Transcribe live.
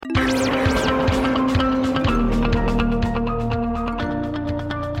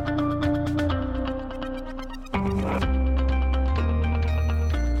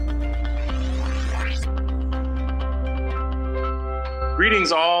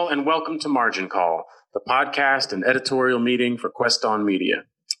all, and welcome to Margin Call, the podcast and editorial meeting for Quest On Media.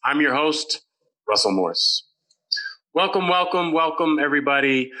 I'm your host, Russell Morse. Welcome,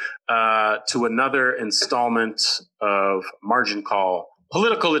 everybody, to another installment of Margin Call,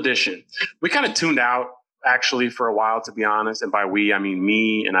 Political Edition. We kind of tuned out, actually, for a while, to be honest. And by we, I mean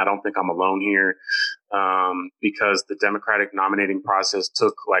me, and I don't think I'm alone here, because the Democratic nominating process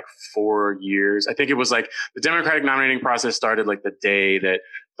took like 4 years. I think it was like the Democratic nominating process started like the day that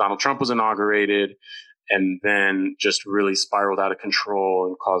Donald Trump was inaugurated, and then just really spiraled out of control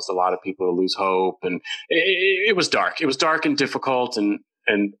and caused a lot of people to lose hope. And it was dark. It was dark and difficult, and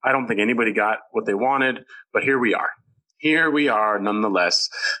I don't think anybody got what they wanted, but here we are. Here we are nonetheless.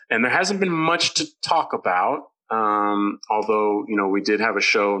 And there hasn't been much to talk about. Although, you know, we did have a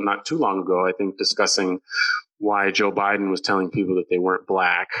show not too long ago, I think, discussing why Joe Biden was telling people that they weren't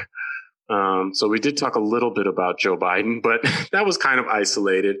black. So we did talk a little bit about Joe Biden, but that was kind of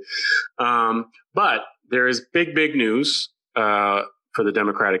isolated. But there is big news for the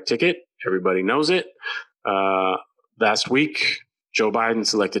Democratic ticket. Everybody knows it. Last week, Joe Biden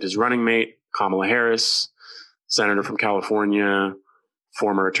selected his running mate, Kamala Harris, senator from California,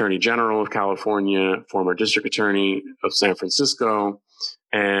 former attorney general of California, former district attorney of San Francisco,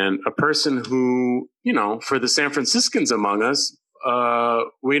 and a person who, you know, for the San Franciscans among us,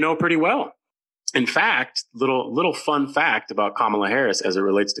 we know pretty well. In fact, little fun fact about Kamala Harris as it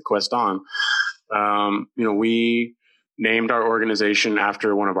relates to Quest On, you know, we named our organization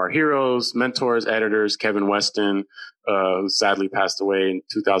after one of our heroes, mentors, editors, Kevin Weston, who sadly passed away in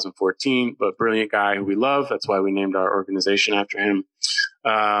 2014, but brilliant guy who we love. That's why we named our organization after him.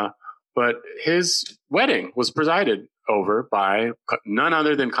 But his wedding was presided over by none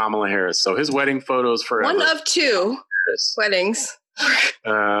other than Kamala Harris. So his wedding photos forever. One of two weddings.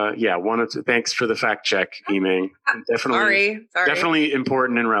 Yeah, one of two. Thanks for the fact check, Iming. Definitely, sorry. Definitely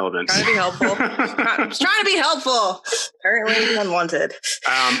important and relevant. Trying to be helpful. I'm just trying to be helpful. Apparently unwanted.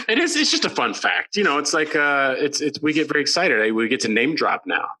 It's just a fun fact. You know, it's like we get very excited. We get to name drop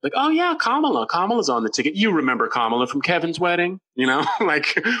now. Like, oh yeah, Kamala's on the ticket. You remember Kamala from Kevin's wedding? You know,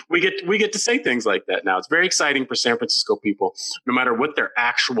 like we get to say things like that now. It's very exciting for San Francisco people, no matter what their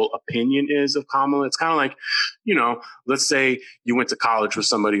actual opinion is of Kamala. It's kind of like, you know, let's say you went to college with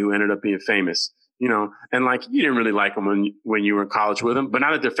somebody who ended up being famous, you know, and like you didn't really like them when you were in college with them, but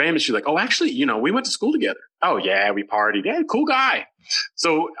now that they're famous, you're like, oh, actually, you know, we went to school together. Oh yeah, we partied. Yeah, cool guy.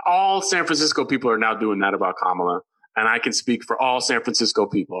 So all San Francisco people are now doing that about Kamala. And I can speak for all San Francisco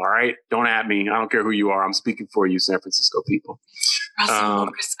people. All right. Don't at me. I don't care who you are. I'm speaking for you, San Francisco people. Russell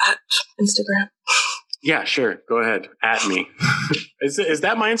Morris at Instagram. Yeah, sure. Go ahead. At me. Is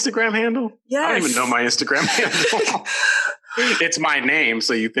that my Instagram handle? Yes. I don't even know my Instagram handle. It's my name,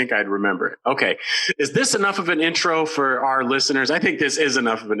 so you think I'd remember it. Okay. Is this enough of an intro for our listeners? I think this is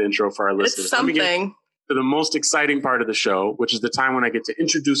enough of an intro for our listeners. It's something. Let me get to the most exciting part of the show, which is the time when I get to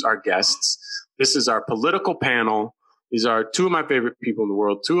introduce our guests. This is our political panel. These are two of my favorite people in the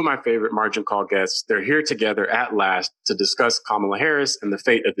world, two of my favorite Margin Call guests. They're here together at last to discuss Kamala Harris and the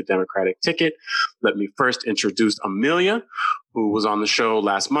fate of the Democratic ticket. Let me first introduce Amelia, who was on the show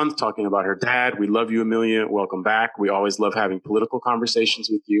last month talking about her dad. We love you, Amelia. Welcome back. We always love having political conversations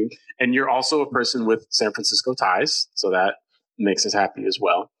with you. And you're also a person with San Francisco ties, so that makes us happy as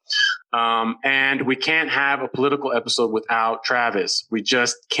well. And we can't have a political episode without Travis. We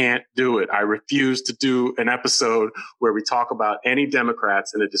just can't do it. I refuse to do an episode where we talk about any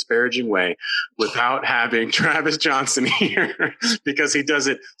Democrats in a disparaging way without having Travis Johnson here because he does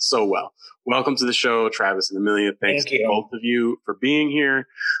it so well. Welcome to the show, Travis and Amelia. Thanks to both of you for being here.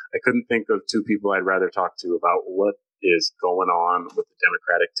 I couldn't think of two people I'd rather talk to about what is going on with the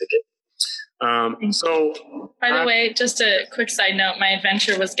Democratic ticket. By the way, just a quick side note, my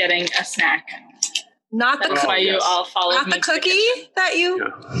adventure was getting a snack. Not the That's why you all followed Not me. the cookie that you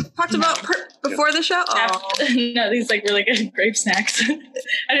talked about before the show? Oh. No, these like really good grape snacks.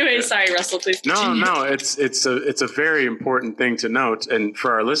 Anyway, sorry, Russell, please continue. No, it's a very important thing to note. And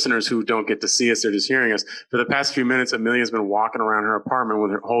for our listeners who don't get to see us, they're just hearing us. For the past few minutes, Amelia's been walking around her apartment with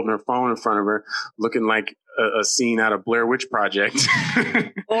her holding her phone in front of her, looking like a scene out of Blair Witch Project.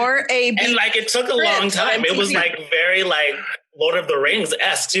 Or and like it took a long time. It was like very like Lord of the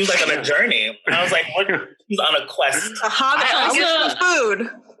Rings-esque. She was like on a journey. And I was like, what? He's on a quest. A hobbit with food.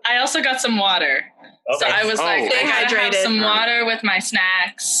 I also got some water. So I was like, stay I gotta have hydrated. some water with my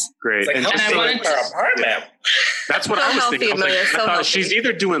snacks. Great. Like, And how just I so- wanted her apartment. that's what So I was healthy, thinking. I was like, Amelia, I so thought healthy. she's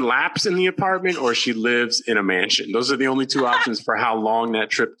either doing laps in the apartment or she lives in a mansion. Those are the only two options for how long that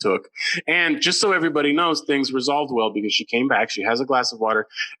trip took. And just so everybody knows, things resolved well because she came back. She has a glass of water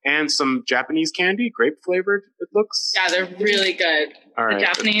and some Japanese candy, grape flavored, it looks. Yeah, they're really good. All right. The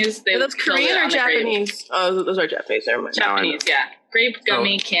Japanese, they Are those killed it Korean or on the grape. Japanese? Oh, those are Japanese. Never mind. Now I know. Japanese, yeah. Grape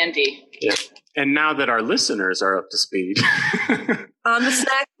gummy candy. Yeah. And now that our listeners are up to speed, On the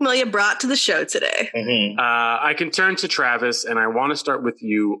snack Amelia brought to the show today. Mm-hmm. I can turn to Travis, and I want to start with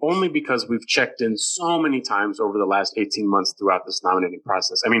you only because we've checked in so many times over the last 18 months throughout this nominating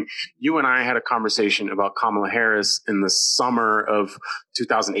process. I mean, you and I had a conversation about Kamala Harris in the summer of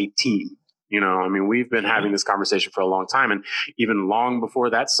 2018. You know, I mean, we've been having this conversation for a long time. And even long before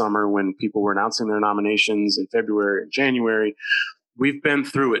that summer, when people were announcing their nominations in February and January, we've been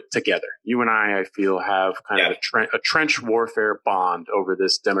through it together. You and I feel, have kind of a trench warfare bond over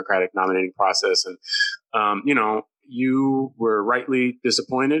this Democratic nominating process. And, you know, you were rightly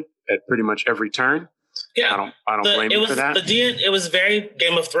disappointed at pretty much every turn. Yeah. I don't blame you for that. It was very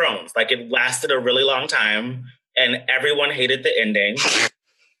Game of Thrones. Like, it lasted a really long time, and everyone hated the ending.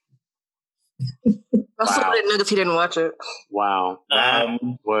 Russell Wow. didn't know because he didn't watch it. Wow. That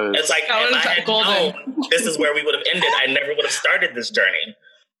was... It's like, That if was I had golden. known this is where we would have ended, I never would have started this journey.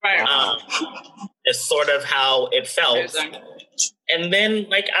 Right. It's sort of how it felt. And then,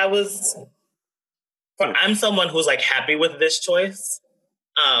 like, I'm someone who's, like, happy with this choice.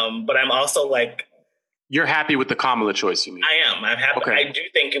 But I'm also, like... You're happy with the Kamala choice, you mean? I am. I'm happy. Okay. I do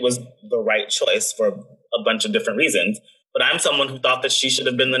think it was the right choice for a bunch of different reasons. But I'm someone who thought that she should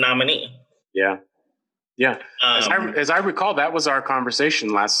have been the nominee. Yeah. Yeah. As I recall, that was our conversation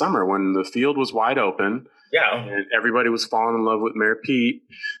last summer when the field was wide open. Yeah. And everybody was falling in love with Mayor Pete.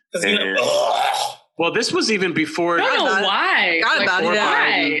 And- well, this was even before. I don't know why. Forgot about it.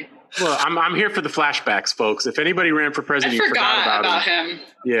 Why? Well, I'm here for the flashbacks, folks. If anybody ran for I president, you forgot about him. him.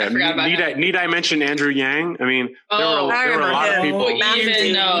 Yeah. I forgot about him. Need I mention Andrew Yang? I mean, there were I a lot of remember people. him. Who even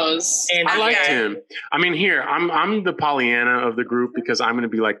Matthew. knows? And I liked him. I mean, here, I'm the Pollyanna of the group because I'm going to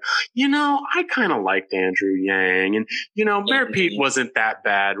be like, you know, I kind of liked Andrew Yang. And, you know, Mayor Pete wasn't that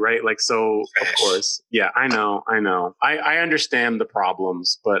bad, right? Like, so, of course. Yeah, I know. I understand the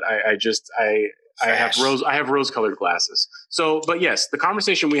problems, but I have rose-colored glasses. So, but yes, the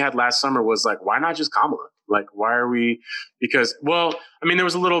conversation we had last summer was like, why not just Kamala? Like, why are we? Because, well, I mean, there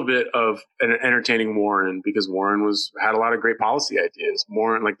was a little bit of an entertaining Warren because Warren had a lot of great policy ideas.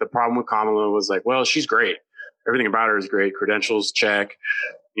 Warren, like, the problem with Kamala was like, well, she's great. Everything about her is great. Credentials, check.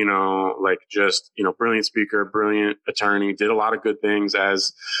 You know, like, just, you know, brilliant speaker, brilliant attorney, did a lot of good things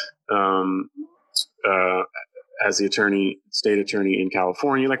as the state attorney in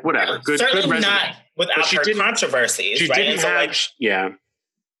California, like whatever. Good certainly resume. not without she her didn't- controversies. She right? didn't And so, have,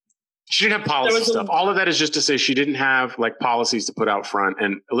 she didn't have policy There was stuff. All of that is just to say she didn't have like policies to put out front.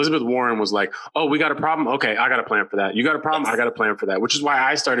 And Elizabeth Warren was like, oh, we got a problem? Okay, I got a plan for that. You got a problem? I got a plan for that, which is why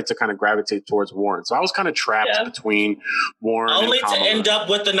I started to kind of gravitate towards Warren. So I was kind of trapped between Warren only and to Kamala. end up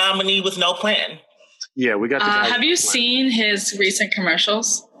with the nominee with no plan. Yeah, we got the guy Have you with the plan. seen his recent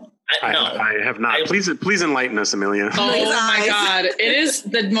commercials? No. I have not. Please enlighten us, Amelia. Oh His my eyes. God. It is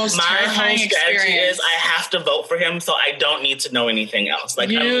the most My whole terrifying strategy experience. is I have to vote for him, so I don't need to know anything else. Like,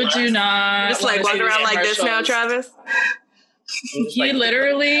 You do not. Just like want to walking see around these like this now, commercials. Travis. He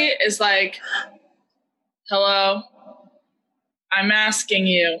literally is like, hello, I'm asking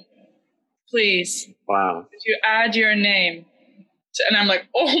you, please, Wow. could you add your name? And I'm like,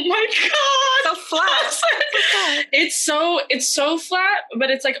 oh my God. So flat. It's so flat,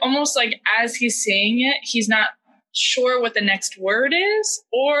 but it's like almost like as he's saying it, he's not sure what the next word is,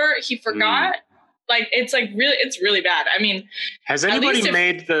 or he forgot. Like, it's like it's really bad. I mean, has at anybody least if-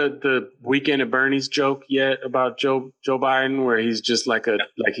 made the Weekend at Bernie's joke yet about Joe Biden, where he's just like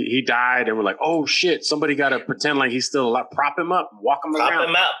he died and we're like, oh shit, somebody got to pretend like he's still alive, prop him up, walk him Prop around,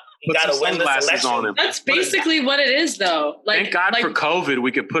 him up. You put got to some win this sunglasses election. on him. that's basically what it is, though. Like, Thank God for COVID,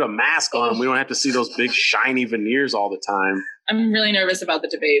 we could put a mask on him. We don't have to see those big shiny veneers all the time. I'm really nervous about the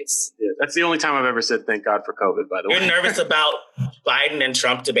debates. Yeah, that's the only time I've ever said thank God for COVID, by the way. You're nervous about Biden and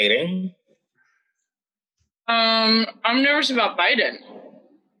Trump debating? I'm nervous about Biden.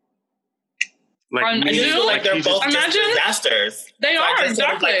 Like, I me, do, Like, they're he's both just- Imagine- just disasters. They So are, I just sort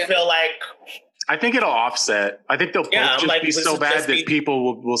of, exactly. like, feel like I think it'll offset. I think they'll both Yeah, just like, be this so would bad just that be-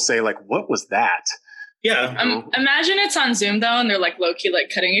 people will say like, what was that? yeah, Imagine it's on Zoom, though, and they're like low-key like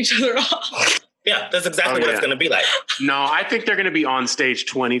cutting each other off. yeah. That's exactly Oh, what yeah. it's going to be like. No, I think they're going to be on stage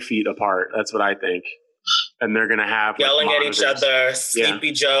 20 feet apart. That's what I think. and they're gonna have yelling at each other,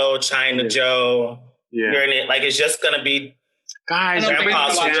 Sleepy Joe, China Joe. Yeah, it's just gonna be. Guys,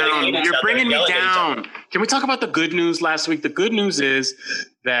 you're bringing me down. Can we talk about the good news last week? The good news is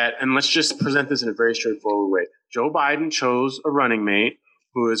that, and let's just present this in a very straightforward way. Joe Biden chose a running mate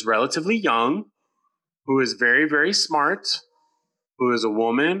who is relatively young, who is very, very smart, who is a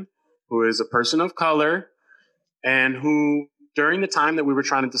woman, who is a person of color, and who, during the time that we were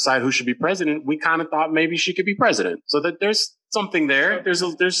trying to decide who should be president, we kind of thought maybe she could be president. So that there's something there.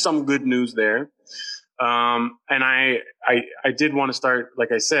 There's some good news there. And I did want to start,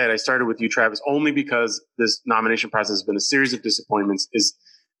 like I said, I started with you, Travis, only because this nomination process has been a series of disappointments.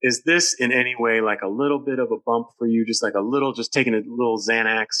 Is this in any way like a little bit of a bump for you? Just like just taking a little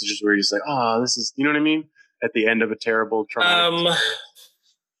Xanax, just where you're just like, oh, this is, you know what I mean? At the end of a terrible traumatic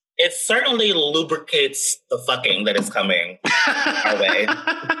it certainly lubricates the fucking that is coming our way.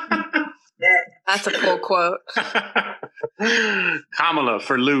 That's a cool quote. Kamala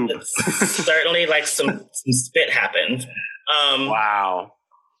for lube. Certainly, like some spit happened. Wow,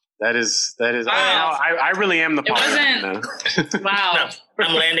 that is. Wow. I really am the. It wasn't. Wow. No,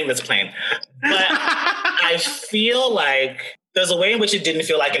 I'm landing this plane, but I feel like there's a way in which it didn't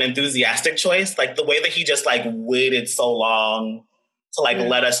feel like an enthusiastic choice, like the way that he just like waited so long to like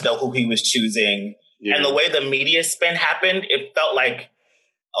let us know who he was choosing, and the way the media spin happened, it felt like,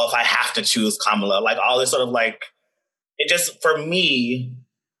 oh, if I have to choose Kamala, like all this sort of like, it just, for me,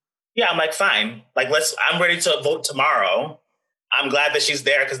 I'm like, fine. Like, I'm ready to vote tomorrow. I'm glad that she's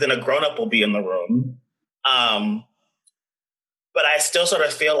there because then a grown-up will be in the room. But I still sort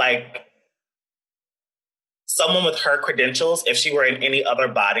of feel like someone with her credentials, if she were in any other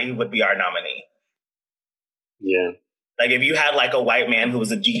body, would be our nominee. Yeah. Like, if you had like a white man who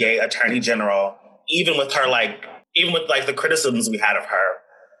was a DA, attorney general, even with the criticisms we had of her,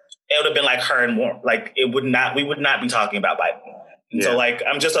 it would have been like her and more. Like, we would not be talking about Biden. And so like,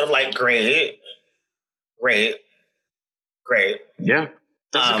 I'm just sort of like, great. Yeah.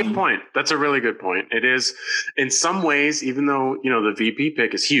 That's a good point. That's a really good point. It is, in some ways, even though, the VP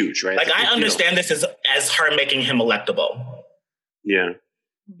pick is huge, right? Like, I understand this as her making him electable. Yeah.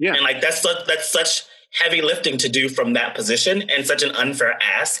 Yeah. And like, that's such heavy lifting to do from that position and such an unfair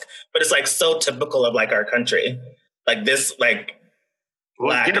ask, but it's like so typical of like our country. Like this, like,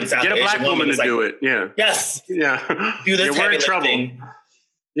 get a black woman to do it. Yeah. Yes. Yeah. Do this we're heavy in trouble. lifting.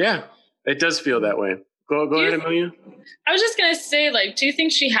 Yeah. It does feel that way. Go ahead, Amelia. I was just going to say, like, do you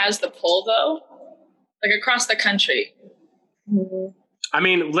think she has the pull, though? Like, across the country? I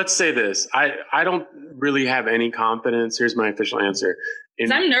mean, let's say this. I don't really have any confidence. Here's my official answer.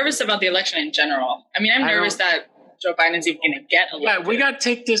 I'm nervous about the election in general. I mean, I'm nervous that Joe Biden's even going to get elected. Yeah, we got to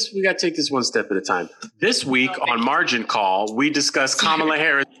take this one step at a time. This week on Margin Call, we discussed Kamala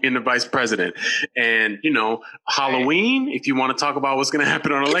Harris being the vice president. And, Halloween, if you want to talk about what's going to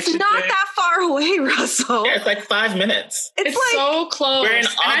happen on election day. It's not that far away, Russell. Yeah, it's like 5 minutes. It's like, so close. We're in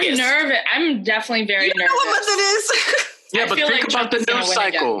August. I'm nervous. I'm definitely very nervous. You know what month it is? Yeah, but think about the news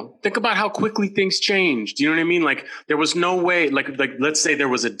cycle. Think about how quickly things changed. Do you know what I mean? Like, there was no way, like let's say there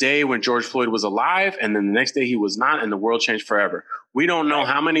was a day when George Floyd was alive and then the next day he was not and the world changed forever. We don't know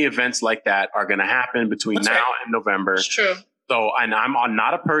how many events like that are going to happen between and November. It's true. So, and I'm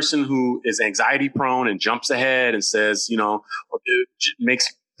not a person who is anxiety prone and jumps ahead and says, makes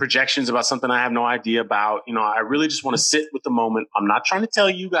projections about something I have no idea about. I really just want to sit with the moment. I'm not trying to tell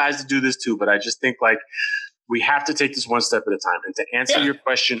you guys to do this too, but I just think like, we have to take this one step at a time. And to answer your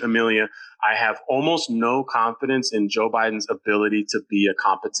question, Amelia, I have almost no confidence in Joe Biden's ability to be a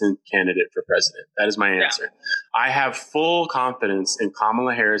competent candidate for president. That is my answer. I have full confidence in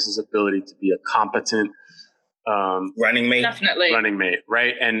Kamala Harris's ability to be a competent running mate. Definitely. Running mate,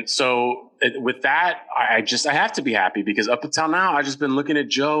 right? And so with that, I have to be happy because up until now, I've just been looking at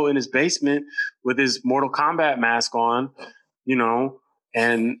Joe in his basement with his Mortal Kombat mask on,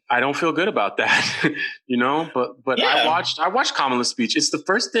 and I don't feel good about that, but I watched Kamala's speech. It's the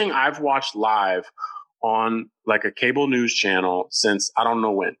first thing I've watched live on like a cable news channel since I don't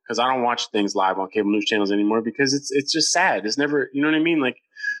know when, because I don't watch things live on cable news channels anymore because it's just sad. It's never, you know what I mean? Like,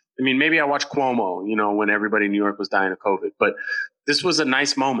 maybe I watched Cuomo, when everybody in New York was dying of COVID, but this was a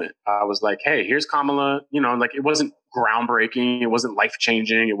nice moment. I was like, hey, here's Kamala, like it wasn't groundbreaking. It wasn't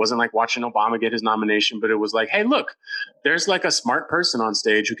life-changing. It wasn't like watching Obama get his nomination, but it was like, hey, look, there's like a smart person on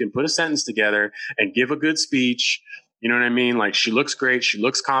stage who can put a sentence together and give a good speech. You know what I mean? Like, she looks great. She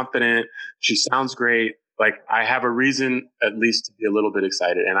looks confident. She sounds great. Like, I have a reason at least to be a little bit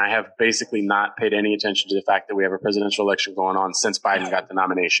excited. And I have basically not paid any attention to the fact that we have a presidential election going on since Biden got the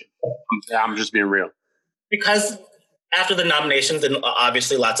nomination. I'm just being real. Because after the nominations, and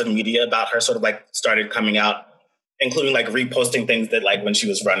obviously lots of media about her sort of like started coming out, including like reposting things that like when she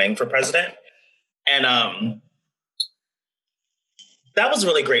was running for president. And that was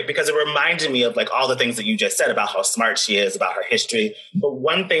really great because it reminded me of like all the things that you just said about how smart she is, about her history. But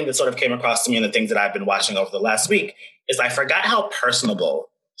one thing that sort of came across to me in the things that I've been watching over the last week is I forgot how personable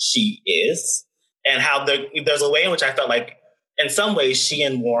she is and how there's a way in which I felt like in some ways she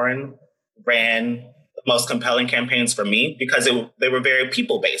and Warren ran the most compelling campaigns for me because they were very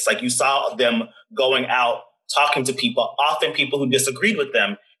people-based. Like you saw them going out, talking to people, often people who disagreed with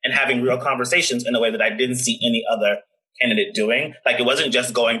them and having real conversations in a way that I didn't see any other candidate doing. Like it wasn't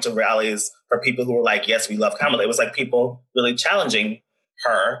just going to rallies for people who were like, yes, we love Kamala. It was like people really challenging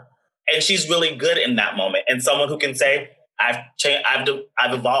her. And she's really good in that moment. And someone who can say, I've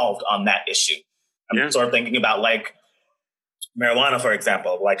evolved on that issue. I'm sort of thinking about like marijuana, for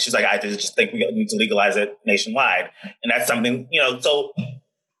example. Like she's like, I just think we need to legalize it nationwide. And that's something, so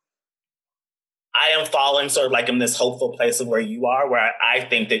I am falling sort of like in this hopeful place of where you are, where I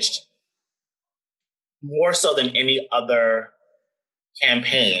think that more so than any other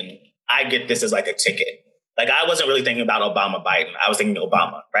campaign, I get this as like a ticket. Like I wasn't really thinking about Obama, Biden. I was thinking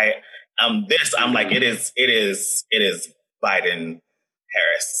Obama, right? I'm like, it is Biden,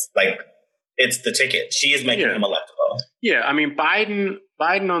 Harris. Like it's the ticket. She is making him electable. Yeah. I mean, Biden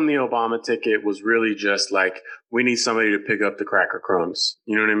on the Obama ticket was really just like, we need somebody to pick up the cracker crumbs.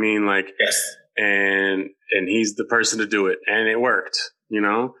 You know what I mean? Like, yes. And he's the person to do it. And it worked,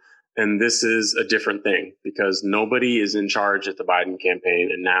 And this is a different thing because nobody is in charge at the Biden campaign.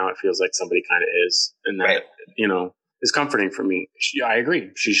 And now it feels like somebody kind of is. And that, is comforting for me. I agree.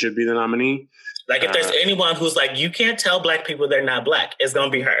 She should be the nominee. Like if there's anyone who's like, you can't tell Black people they're not Black, it's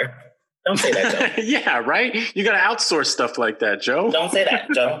going to be her. Don't say that, Joe. Yeah, right? You got to outsource stuff like that, Joe. Don't say that,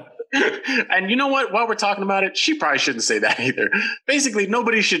 Joe. And you know what? While we're talking about it, she probably shouldn't say that either. Basically,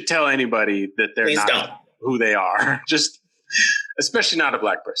 nobody should tell anybody that they're not who they are. Just, especially not a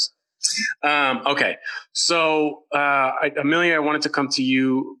Black person. Okay. So, Amelia, I wanted to come to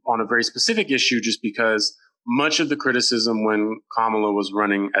you on a very specific issue just because much of the criticism when Kamala was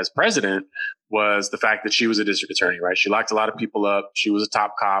running as president was the fact that she was a district attorney, right? She locked a lot of people up. She was a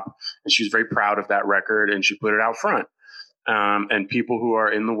top cop and she was very proud of that record and she put it out front. And people who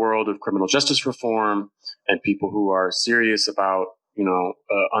are in the world of criminal justice reform and people who are serious about,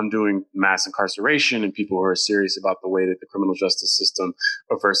 undoing mass incarceration and people who are serious about the way that the criminal justice system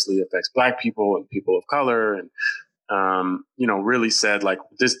adversely affects Black people and people of color and, really said like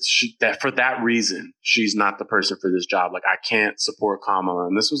that for that reason, she's not the person for this job. Like I can't support Kamala.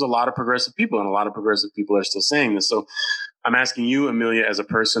 And this was a lot of progressive people and a lot of progressive people are still saying this. So I'm asking you, Amelia, as a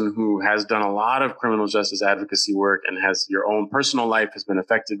person who has done a lot of criminal justice advocacy work and has your own personal life has been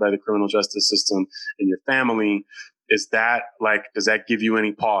affected by the criminal justice system and your family. Does that give you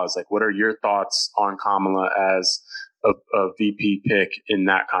any pause? Like, what are your thoughts on Kamala as a VP pick in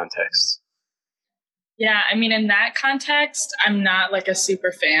that context? Yeah, I mean, in that context, I'm not like a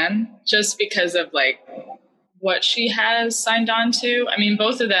super fan just because of like what she has signed on to. I mean,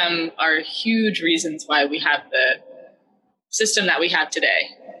 both of them are huge reasons why we have the system that we have today,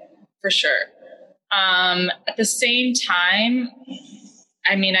 for sure. At the same time,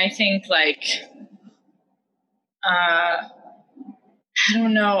 I mean, I think like, I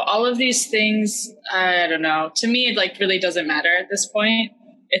don't know, all of these things, I don't know. To me, it like really doesn't matter at this point.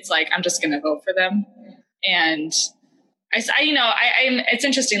 It's like, I'm just going to vote for them. And it's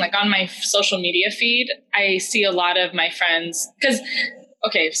interesting, like on my social media feed, I see a lot of my friends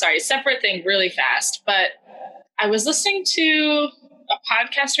separate thing really fast, but I was listening to a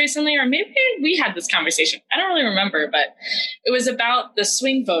podcast recently, or maybe we had this conversation. I don't really remember, but it was about the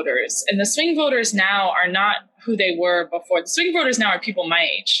swing voters. And the swing voters now are not who they were before. The swing voters now are people my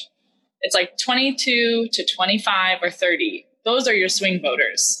age. It's like 22 to 25 or 30. Those are your swing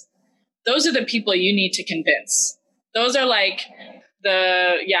voters. Those are the people you need to convince. Those are like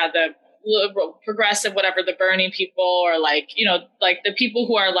the liberal, progressive, whatever, the Bernie people, or like, like the people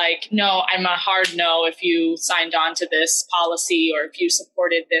who are like, no, I'm a hard no if you signed on to this policy or if you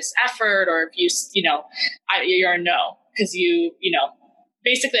supported this effort or if you're a no because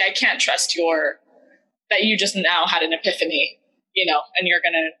basically I can't trust that you just now had an epiphany, and you're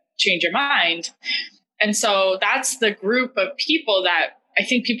going to change your mind. And so that's the group of people that I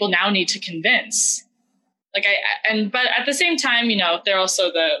think people now need to convince. But at the same time, they're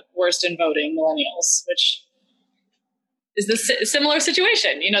also the worst in voting, millennials, which is the similar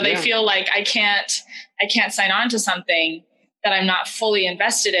situation. They feel like I can't sign on to something that I'm not fully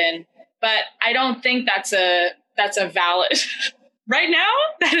invested in, but I don't think that's a valid right now.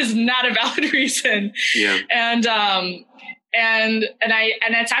 That is not a valid reason. Yeah. And And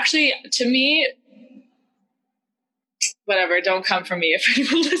it's actually, to me, whatever, don't come for me if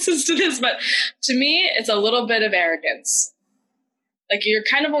anyone listens to this, but to me, it's a little bit of arrogance. Like, you're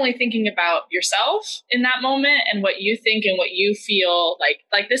kind of only thinking about yourself in that moment and what you think and what you feel.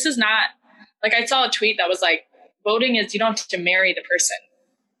 Like this is not, like, I saw a tweet that was like, voting is, you don't have to marry the person.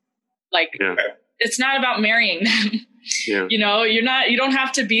 Like, it's not about marrying them. Yeah. You know, you don't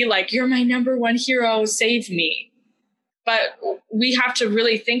have to be like, you're my number one hero, save me. But we have to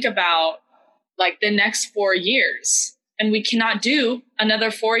really think about like the next 4 years, and we cannot do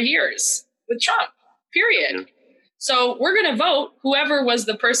another 4 years with Trump, period. Yeah. So we're going to vote whoever was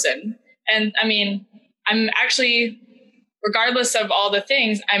the person. And I mean, I'm actually, regardless of all the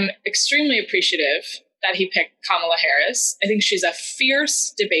things, I'm extremely appreciative that he picked Kamala Harris. I think she's a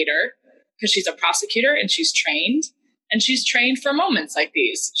fierce debater because she's a prosecutor and she's trained. And she's trained for moments like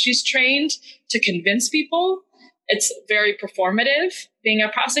these. She's trained to convince people. It's very performative being a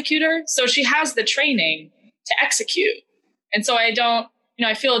prosecutor. So she has the training to execute. And so I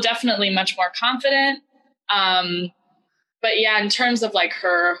feel definitely much more confident. But yeah, in terms of like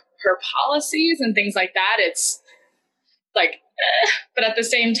her policies and things like that, it's like, but at the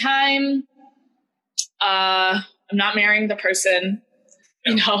same time, I'm not marrying the person,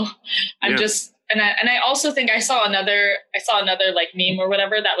 you know, I'm just, and I also think I saw another like meme or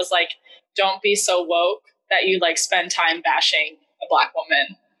whatever that was like, don't be so woke that you like spend time bashing a Black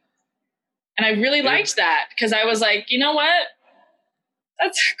woman. And I really liked that because I was like, you know what?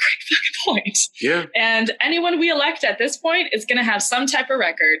 That's a great fucking point. Yeah. And anyone we elect at this point is going to have some type of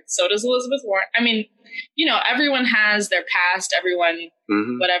record. So does Elizabeth Warren. I mean, you know, everyone has their past, everyone,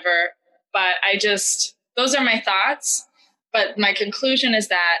 whatever. But those are my thoughts. But my conclusion is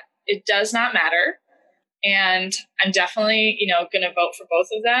that it does not matter. And I'm definitely, you know, going to vote for both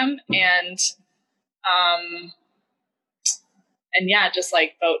of them. And yeah, just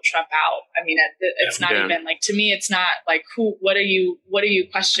like vote Trump out. I mean, it's not even like, to me, it's not like what are you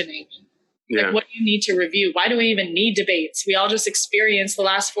questioning? Like, what do you need to review? Why do we even need debates? We all just experienced the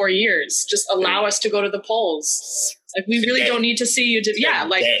last 4 years. Just allow us to go to the polls. Like, we really don't need to see you. I'm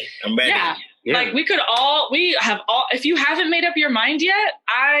ready. Yeah. Like we have all, if you haven't made up your mind yet,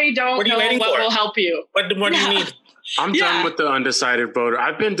 I don't know what will help you. What do you need? I'm done with the undecided voter.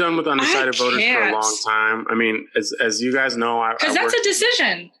 I've been done with undecided voters for a long time. I mean, as you guys know, because that's a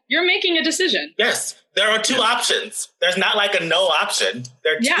decision. You're making a decision. Yes. There are two options. There's not like a no option.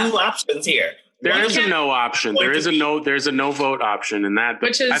 There are two options here. There is a no option. There's a no vote option, and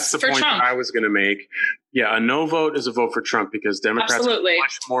that's the point that I was going to make. Yeah, a no vote is a vote for Trump because Democrats are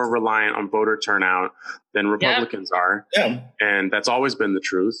much more reliant on voter turnout than Republicans are. Yeah. And that's always been the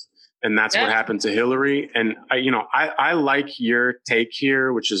truth. And that's what happened to Hillary. And I like your take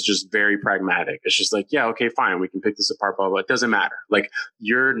here, which is just very pragmatic. It's just like, yeah, okay, fine. We can pick this apart, blah, blah. It doesn't matter. Like,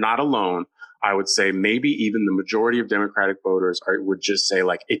 you're not alone. I would say maybe even the majority of Democratic voters would just say,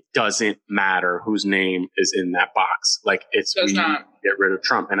 like, it doesn't matter whose name is in that box. Like, we get rid of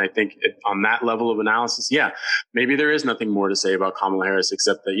Trump. And I think on that level of analysis, maybe there is nothing more to say about Kamala Harris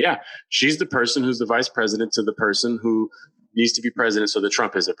except that, she's the person who's the vice president to the person who needs to be president so that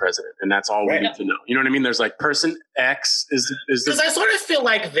Trump is a president. And that's all we need to know. You know what I mean? There's like person X is because I sort of feel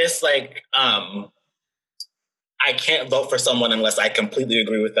like this, like, I can't vote for someone unless I completely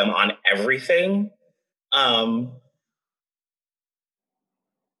agree with them on everything.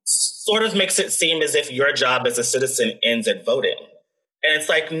 Sort of makes it seem as if your job as a citizen ends at voting. And it's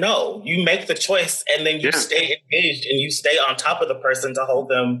like, no, you make the choice and then you stay engaged and you stay on top of the person to hold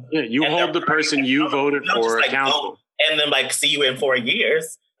them. Yeah, you hold the person you voted for accountable. And then like see you in 4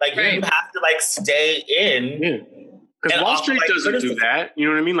 years. Like you have to like stay in. Yeah. Because Wall Street doesn't do that. You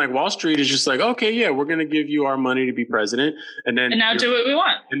know what I mean? Like Wall Street is just like, okay, we're going to give you our money to be president. And now do what we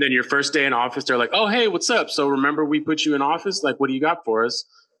want. And then your first day in office, they're like, oh, hey, what's up? So remember we put you in office? Like, what do you got for us?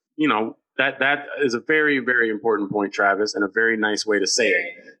 You know, that is a very, very important point, Travis, and a very nice way to say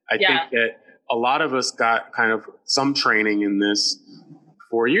it. I think that a lot of us got kind of some training in this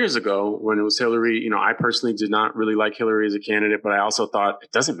 4 years ago when it was Hillary. You know, I personally did not really like Hillary as a candidate, but I also thought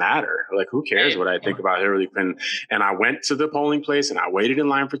it doesn't matter. Like, who cares what I think about Hillary Clinton? And I went to the polling place and I waited in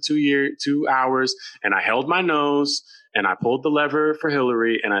line for 2 hours and I held my nose and I pulled the lever for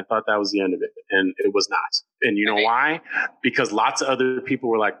Hillary and I thought that was the end of it. And it was not. And you know why? Because lots of other people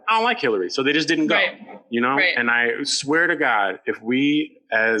were like, I don't like Hillary. So they just didn't go, you know? And I swear to God, if we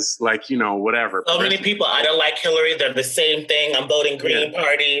as like, you know, whatever. So many people, I don't like Hillary. They're the same thing. I'm voting Green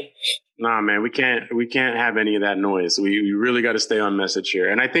Party. Nah, man, we can't have any of that noise. We really got to stay on message here.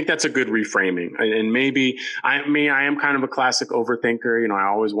 And I think that's a good reframing. And maybe I am kind of a classic overthinker. You know, I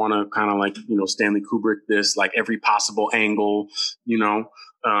always want to kind of like, you know, Stanley Kubrick this, like every possible angle, you know.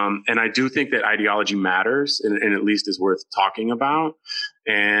 And I do think that ideology matters and at least is worth talking about.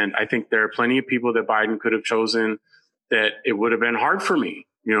 And I think there are plenty of people that Biden could have chosen that it would have been hard for me.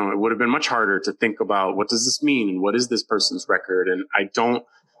 You know, it would have been much harder to think about what does this mean and what is this person's record. And I don't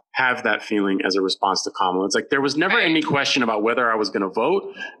have that feeling as a response to Kamala. It's like there was never any question about whether I was going to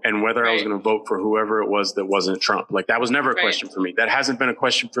vote and whether I was going to vote for whoever it was that wasn't Trump. Like that was never a question for me. That hasn't been a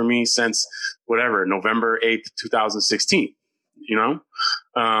question for me since whatever, November 8th, 2016, you know?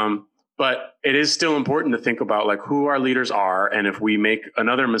 But it is still important to think about like who our leaders are. And if we make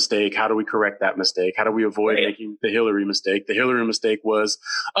another mistake, how do we correct that mistake? How do we avoid making the Hillary mistake? The Hillary mistake was,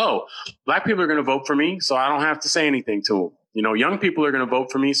 oh, black people are going to vote for me, so I don't have to say anything to them. You know, young people are going to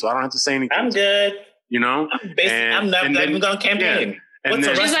vote for me, so I don't have to say anything. I'm good. You know? I'm not even going to campaign. Yeah. What's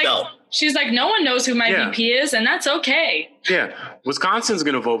the rest though? She's like, no one knows who my VP is, and that's okay. Yeah. Wisconsin's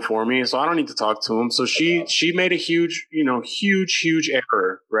going to vote for me, so I don't need to talk to him. So she made a huge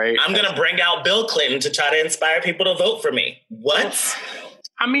error, right? I'm going to bring out Bill Clinton to try to inspire people to vote for me. What?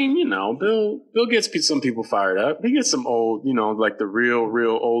 I mean, you know, Bill gets some people fired up. He gets some old, you know, like the real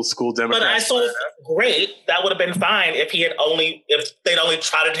old school Democrats. But I saw great. That would have been fine if they'd only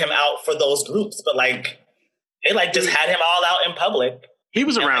trotted him out for those groups. But like, they like just had him all out in public. He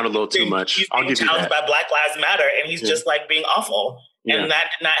was around a little too much. He's I'll being give you challenged that. by Black Lives Matter, and he's just like being awful. And that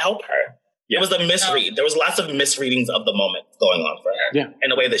did not help her. It was a misread. There was lots of misreadings of the moment going on for her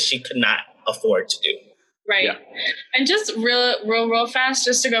in a way that she could not afford to do. Right. Yeah. And just real fast,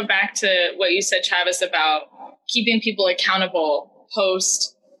 just to go back to what you said, Travis, about keeping people accountable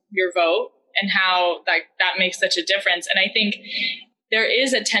post your vote and how that makes such a difference. And I think there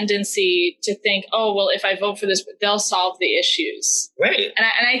is a tendency to think, oh, well, if I vote for this, they'll solve the issues. Right.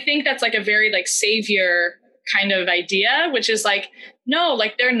 And I think that's like a very like savior kind of idea, which is like, no,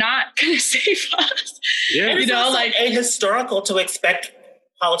 like they're not going to save us. Yeah. And you know, like ahistorical to expect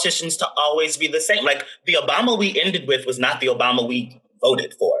politicians to always be the same. Like the Obama we ended with was not the Obama we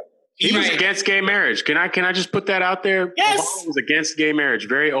voted for. He was against gay marriage. Can I just put that out there? Yes. Obama was against gay marriage,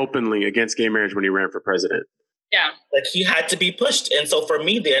 very openly against gay marriage when he ran for president. Yeah. Like he had to be pushed. And so for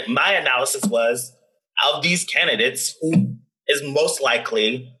me, my analysis was, of these candidates, who is most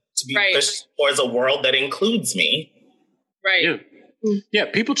likely to be pushed towards a world that includes me? Right. Yeah,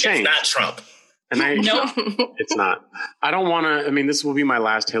 people change. It's not Trump. And it's not. I don't want to. I mean, this will be my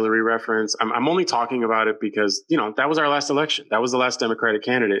last Hillary reference. I'm only talking about it because, you know, that was our last election. That was the last Democratic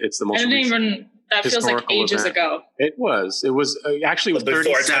candidate. It's the most. That feels like ages ago. It was actually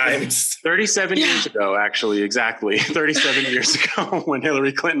 37 years ago, actually. Exactly. 37 years ago when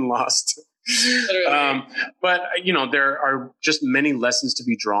Hillary Clinton lost. But, you know, there are just many lessons to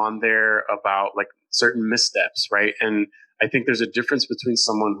be drawn there about like certain missteps. Right. And I think there's a difference between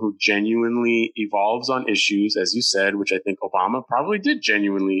someone who genuinely evolves on issues, as you said, which I think Obama probably did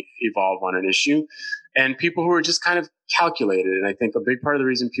genuinely evolve on an issue, and people who are just kind of calculated. And I think a big part of the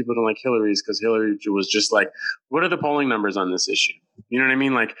reason people don't like Hillary is because Hillary was just like, what are the polling numbers on this issue? You know what I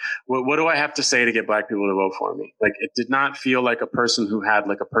mean? Like, what do I have to say to get black people to vote for me? Like, it did not feel like a person who had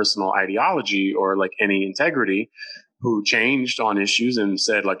like a personal ideology or like any integrity, who changed on issues and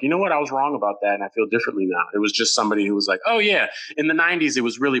said like, you know what, I was wrong about that and I feel differently now. It was just somebody who was like, oh yeah, in the 90s, it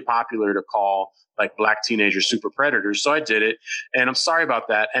was really popular to call like black teenagers super predators. So I did it and I'm sorry about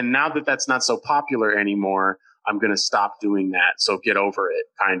that. And now that that's not so popular anymore, I'm going to stop doing that. So get over it,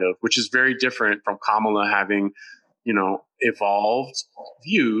 kind of, which is very different from Kamala having, you know, evolved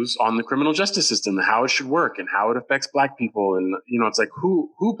views on the criminal justice system and how it should work and how it affects black people. And, you know, it's like,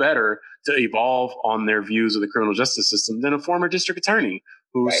 who better to evolve on their views of the criminal justice system than a former district attorney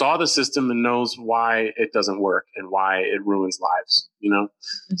who saw the system and knows why it doesn't work and why it ruins lives, you know?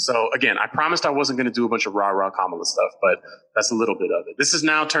 So again, I promised I wasn't going to do a bunch of rah-rah Kamala stuff, but that's a little bit of it. This is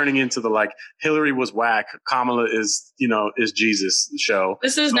now turning into the like, Hillary was whack, Kamala is, you know, is Jesus show.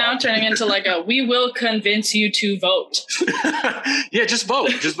 This is now turning into like we will convince you to vote. Yeah, just vote.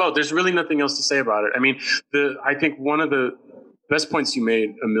 Just vote. There's really nothing else to say about it. I mean, I think one of the best points you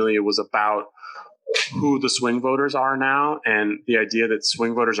made, Amelia, was about who the swing voters are now, and the idea that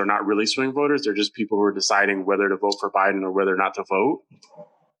swing voters are not really swing voters. They're just people who are deciding whether to vote for Biden or whether not to vote.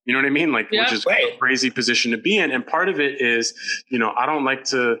 You know what I mean? Like, which is a crazy position to be in. And part of it is, you know, I don't like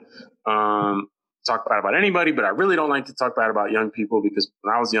to talk bad about anybody, but I really don't like to talk bad about young people because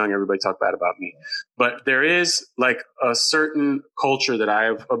when I was young, everybody talked bad about me. But there is like a certain culture that I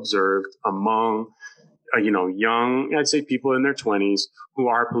have observed among young, I'd say people in their 20s who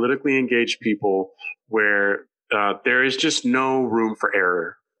are politically engaged people where there is just no room for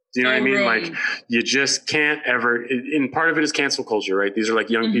error. Do you know what I mean? room. Like, you just can't ever, and part of it is cancel culture, right? These are like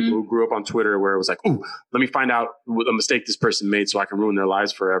young people who grew up on Twitter where it was like, ooh, let me find out what a mistake this person made so I can ruin their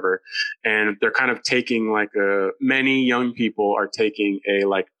lives forever. And they're kind of taking many young people are taking a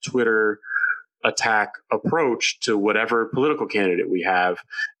like Twitter attack approach to whatever political candidate we have.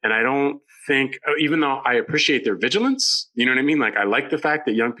 And I don't think, even though I appreciate their vigilance, you know what I mean? Like, I like the fact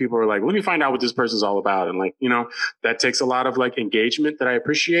that young people are like, let me find out what this person's all about. And like, that takes a lot of like engagement that I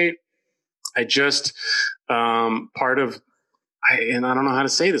appreciate. I just, and I don't know how to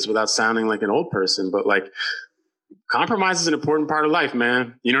say this without sounding like an old person, but like, compromise is an important part of life,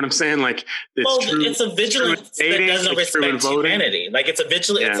 man. You know what I'm saying? Like, it's a vigilance that doesn't respect humanity. Like, it's a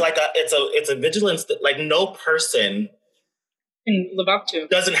vigilance. Yeah. It's a vigilance that like no person can live up to.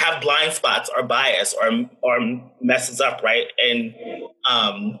 Doesn't have blind spots or bias or messes up, right? And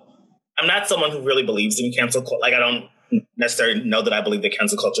I'm not someone who really believes in cancel culture. Like, I don't necessarily know that I believe that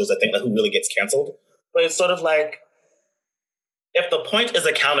cancel culture is a thing that who really gets canceled. But it's sort of like, if the point is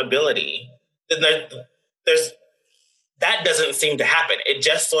accountability, then there's that doesn't seem to happen. It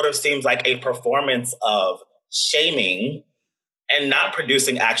just sort of seems like a performance of shaming and not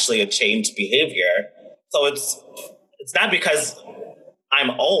producing actually a changed behavior. So it's not because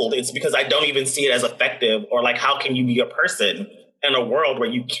I'm old. It's because I don't even see it as effective, or like, how can you be a person in a world where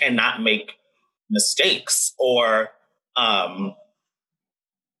you cannot make mistakes? Or like,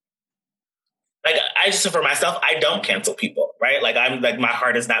 I just, for myself, I don't cancel people, right? Like, I'm like, my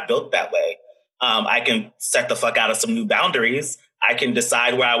heart is not built that way. I can set the fuck out of some new boundaries. I can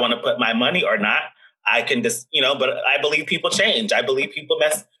decide where I want to put my money or not. I can just, but I believe people change. I believe people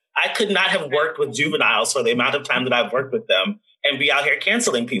mess. I could not have worked with juveniles for the amount of time that I've worked with them and be out here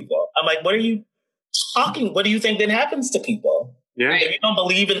canceling people. I'm like, what are you talking? What do you think then happens to people? Yeah. If you don't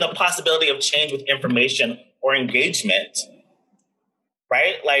believe in the possibility of change with information or engagement,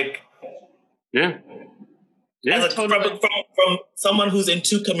 right? Like, yeah. Yeah, from someone who's in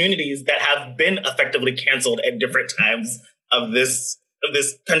two communities that have been effectively canceled at different times of this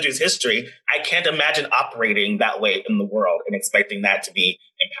country's history, I can't imagine operating that way in the world and expecting that to be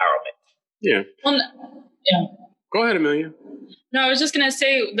empowerment. Yeah. Well, yeah. Go ahead, Amelia. No, I was just gonna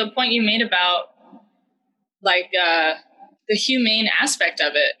say the point you made about like the humane aspect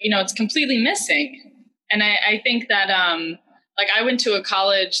of it. It's completely missing, and I think that like, I went to a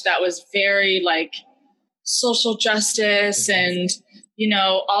college that was very like social justice and,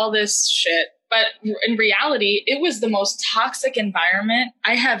 all this shit. But in reality, it was the most toxic environment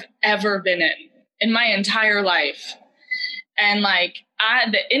I have ever been in my entire life. And like,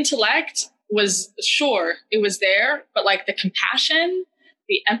 the intellect was, sure, it was there, but like the compassion,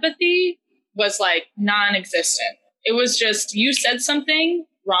 the empathy was like non-existent. It was just, you said something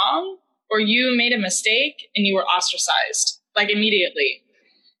wrong or you made a mistake and you were ostracized like immediately.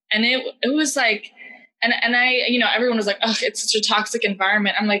 And it was like, and I, everyone was like, oh, it's such a toxic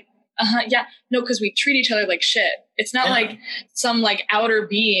environment. I'm like, yeah, no, because we treat each other like shit. It's not like some like outer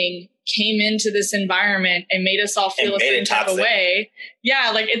being came into this environment and made us all feel a certain type of way. Yeah,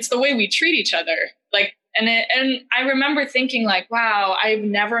 like, it's the way we treat each other. Like, and I remember thinking like, wow, I've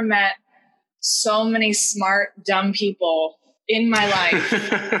never met so many smart, dumb people in my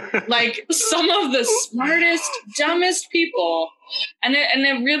life. Like, some of the smartest, dumbest people. And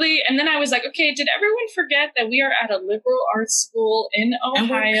then I was like, okay, did everyone forget that we are at a liberal arts school in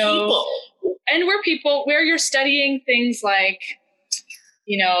Ohio? And we're people where you're studying things like,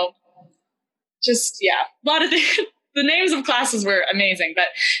 just, yeah, a lot of things. The names of classes were amazing, but,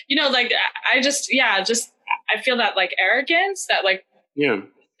 like, I feel that like arrogance, that like, yeah,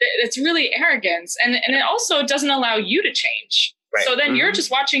 it's really arrogance. And it also doesn't allow you to change. Right. So then you're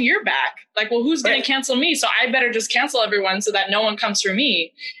just watching your back. Like, well, who's going to cancel me? So I better just cancel everyone so that no one comes for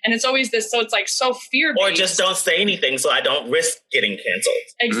me. And it's always this, so it's like so fear-based. Or just don't say anything so I don't risk getting canceled.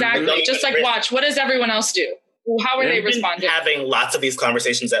 Exactly. Mm-hmm. Just like, watch, what does everyone else do? How are they responding? I've been having lots of these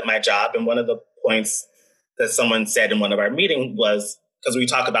conversations at my job. And one of the points that someone said in one of our meetings was, because we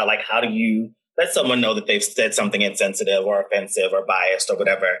talk about like, how do you let someone know that they've said something insensitive or offensive or biased or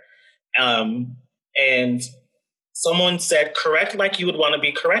whatever. And someone said, correct like you would want to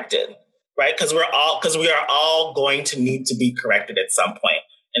be corrected, right? Because we are all going to need to be corrected at some point.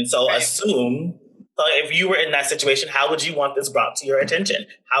 And so assume, if you were in that situation, how would you want this brought to your attention?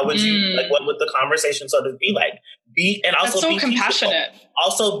 How would you, like, what would the conversation sort of be like? That's so compassionate.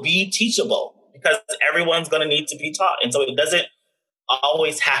 Also be teachable, because everyone's going to need to be taught. And so it doesn't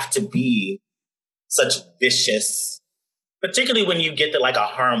always have to be such vicious particularly when you get that like a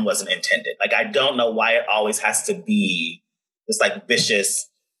harm wasn't intended. Like, I don't know why it always has to be this like vicious,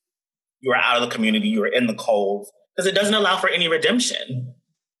 you are out of the community, you are in the cold, because it doesn't allow for any redemption.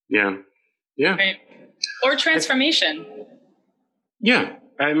 Yeah. Yeah. Right. Or transformation. Yeah.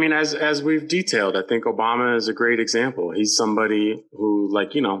 I mean, as we've detailed, I think Obama is a great example. He's somebody who,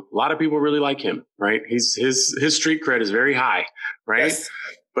 like, you know, a lot of people really like him, right? His street cred is very high, right? Yes.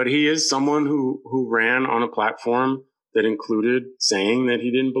 But he is someone who ran on a platform that included saying that he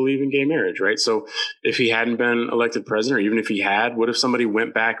didn't believe in gay marriage, right? So if he hadn't been elected president, or even if he had, what if somebody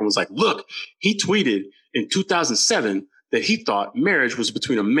went back and was like, look, he tweeted in 2007 that he thought marriage was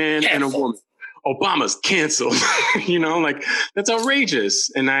between a man and a woman. Obama's canceled. You know, like, that's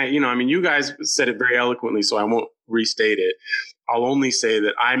outrageous. And you guys said it very eloquently, so I won't restate it. I'll only say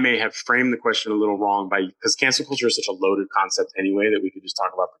that I may have framed the question a little wrong because cancel culture is such a loaded concept anyway that we could just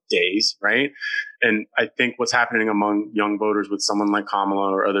talk about for days, right? And I think what's happening among young voters with someone like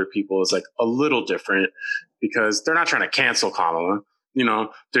Kamala or other people is like a little different, because they're not trying to cancel Kamala. You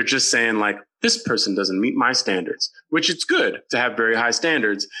know, they're just saying like, this person doesn't meet my standards, which it's good to have very high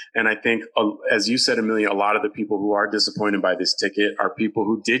standards. And I think, as you said, Amelia, a lot of the people who are disappointed by this ticket are people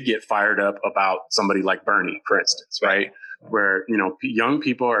who did get fired up about somebody like Bernie, for instance, right? Where, you know, young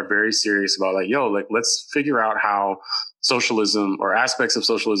people are very serious about like, yo, like, let's figure out how socialism or aspects of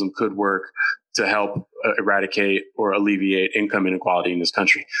socialism could work to help eradicate or alleviate income inequality in this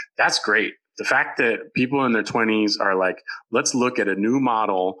country. That's great. The fact that people in their 20s are like, let's look at a new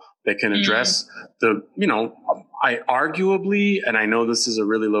model that can address the, you know, I arguably, and I know this is a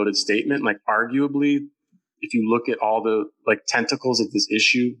really loaded statement, like arguably, if you look at all the like tentacles of this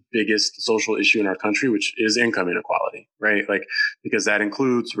issue, biggest social issue in our country, which is income inequality, right? Like, because that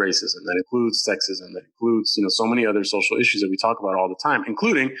includes racism, that includes sexism, that includes, you know, so many other social issues that we talk about all the time,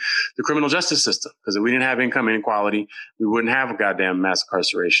 including the criminal justice system. Because if we didn't have income inequality, we wouldn't have a goddamn mass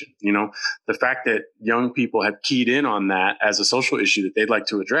incarceration. You know, the fact that young people have keyed in on that as a social issue that they'd like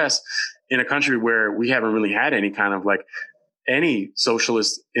to address in a country where we haven't really had any kind of like any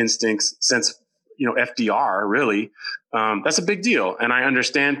socialist instincts since, you know, FDR, really, that's a big deal. And I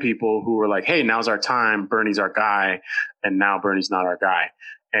understand people who were like, hey, now's our time. Bernie's our guy. And now Bernie's not our guy.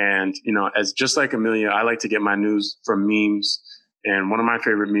 And, you know, as just like Amelia, I like to get my news from memes. And one of my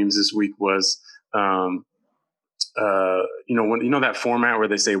favorite memes this week was, you know, that format where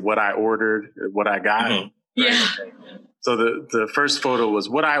they say what I ordered, what I got. Mm-hmm. Yeah. So the first photo was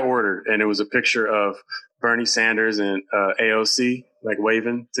what I ordered. And it was a picture of Bernie Sanders and AOC like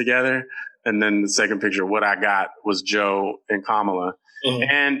waving together. And then the second picture, what I got, was Joe and Kamala. Mm-hmm.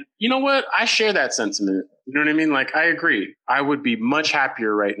 And you know what? I share that sentiment. You know what I mean? Like, I agree. I would be much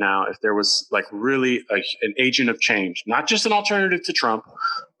happier right now if there was like really an agent of change, not just an alternative to Trump,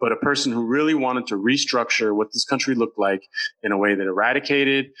 but a person who really wanted to restructure what this country looked like in a way that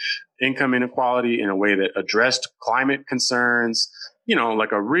eradicated income inequality, in a way that addressed climate concerns, you know,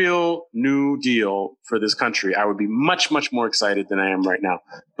 like a real new deal for this country. I would be much, much more excited than I am right now.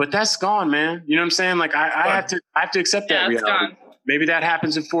 But that's gone, man. You know what I'm saying? Like, I have to accept that reality. Maybe that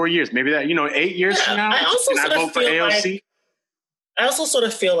happens in 4 years. Maybe that, you know, 8 years from now, and I vote for AOC. Like, I also sort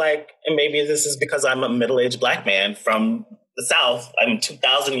of feel like, and maybe this is because I'm a middle-aged Black man from the South. I'm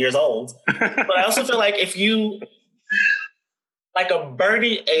 2,000 years old. But I also feel like if you, like, a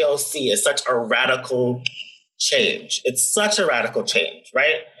Bernie AOC is such a radical change. It's such a radical change,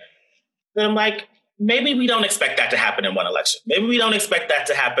 right? Then I'm like, maybe we don't expect that to happen in one election. Maybe we don't expect that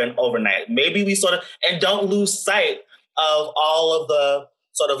to happen overnight. Maybe we sort of, and don't lose sight of all of the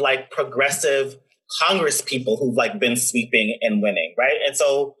sort of like progressive Congress people who've like been sweeping and winning, right? And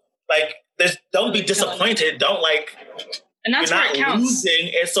so like, don't be disappointed. Don't like, and that's where it counts.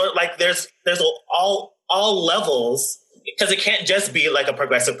 Losing. It's sort of like there's all levels, because it can't just be like a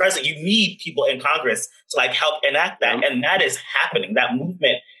progressive president. You need people in Congress to like help enact that, and that is happening. That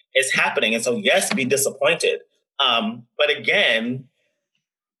movement is happening, and so yes, be disappointed. But again,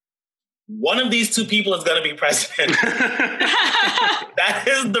 one of these two people is going to be president. That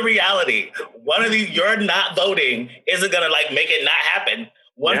is the reality. One of these, you're not voting, isn't going to like make it not happen.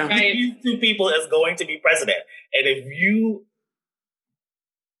 One of these two people is going to be president. And if you,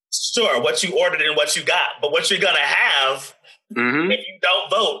 sure, what you ordered and what you got, but what you're going to have if you don't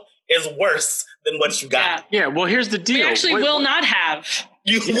vote is worse than what you got. Yeah, well, here's the deal. We actually will not have.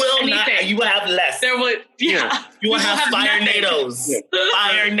 You will anything. Not. You will have less. There would, You will have fire NATOs.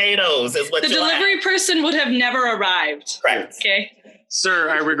 Fire NATOs is what the delivery person would have never arrived. Right. Okay. Sir,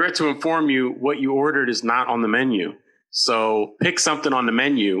 I regret to inform you what you ordered is not on the menu. So pick something on the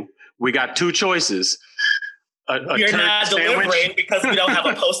menu. We got two choices. You're not delivering because we don't have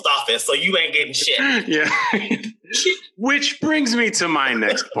a post office, so you ain't getting shit. Yeah. Which brings me to my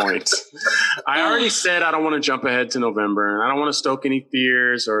next point. I already said I don't want to jump ahead to November, and I don't want to stoke any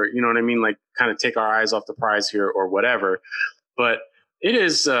fears or, you know what I mean, like kind of take our eyes off the prize here or whatever. But it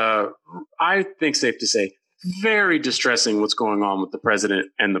is, I think, safe to say, very distressing what's going on with the president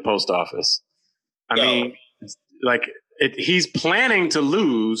and the post office. I mean, like, he's planning to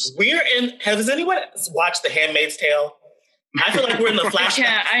lose. Has anyone watched The Handmaid's Tale? I feel like we're in the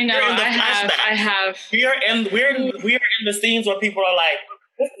flashback. I know. I have. We're in the scenes where people are like,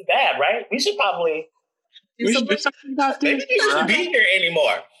 "This is bad, right? We should probably do something about this. Maybe we shouldn't be here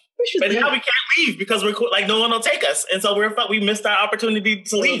anymore." But now we can't leave because we're like no one will take us, and so we missed our opportunity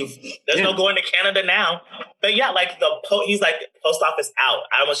to leave. There's no going to Canada now. But yeah, like he's like, post office out.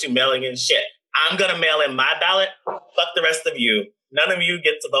 I don't want you mailing in shit. I'm gonna mail in my ballot. Fuck the rest of you. None of you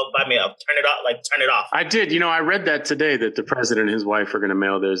get to vote by mail. Turn it off. I did. I read that today that the president and his wife are going to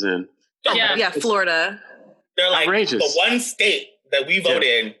mail theirs in. Yeah, Florida. They're like, outrageous. The one state that we vote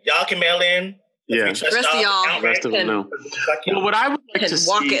in, y'all can mail in. The rest of y'all. The rest of them no. Well, what I would like to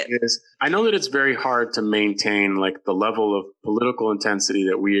see is, I know that it's very hard to maintain like the level of political intensity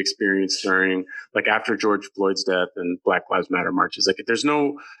that we experienced during, like after George Floyd's death and Black Lives Matter marches. Like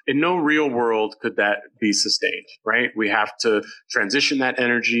in no real world could that be sustained, right? We have to transition that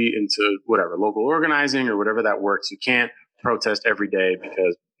energy into whatever, local organizing or whatever that works. You can't protest every day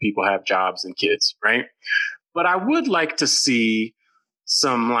because people have jobs and kids, right? But I would like to see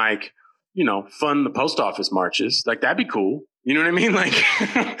some fund the post office marches. Like, that'd be cool. You know what I mean? Like,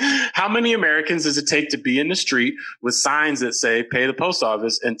 how many Americans does it take to be in the street with signs that say, pay the post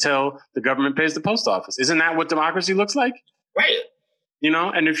office until the government pays the post office? Isn't that what democracy looks like? Right.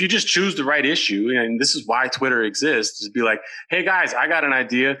 And if you just choose the right issue, and this is why Twitter exists, just be like, hey guys, I got an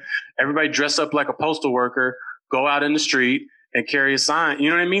idea. Everybody dress up like a postal worker, go out in the street and carry a sign. You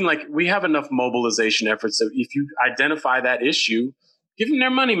know what I mean? Like, we have enough mobilization efforts that if you identify that issue, give them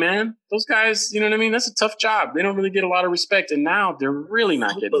their money, man. Those guys, you know what I mean? That's a tough job. They don't really get a lot of respect. And now they're really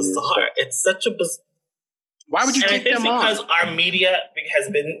not getting bizarre. It's such a bizarre. Why would you take them on? Because our media has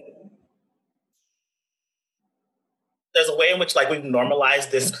been... There's a way in which, like, we've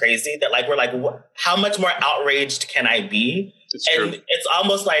normalized this crazy that, like, we're like, how much more outraged can I be? It's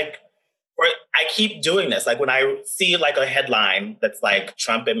almost like, I keep doing this. Like, when I see, like, a headline that's like,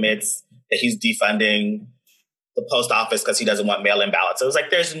 Trump admits that he's defunding the post office because he doesn't want mail-in ballots. It was like,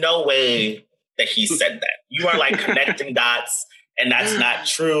 there's no way that he said that. You are like connecting dots, and that's not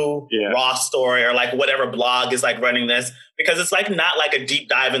true. Yeah. Raw story or like whatever blog is like running this, because it's like not like a deep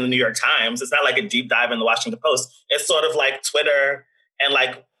dive in the New York Times. It's not like a deep dive in the Washington Post. It's sort of like Twitter and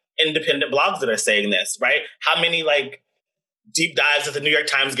like independent blogs that are saying this, right? How many like deep dives did the New York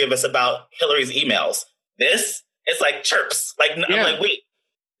Times give us about Hillary's emails? It's like chirps. Like, yeah. I'm like, wait.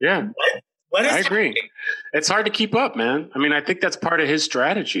 Yeah. What is I agree. happening? It's hard to keep up, man. I mean, I think that's part of his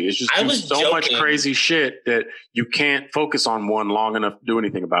strategy. It's just so much crazy shit that you can't focus on one long enough to do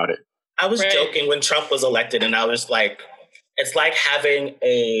anything about it. I was joking when Trump was elected, and I was like, it's like having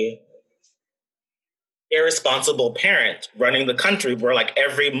a irresponsible parent running the country where like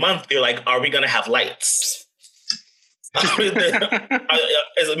every month you're like, are we going to have lights?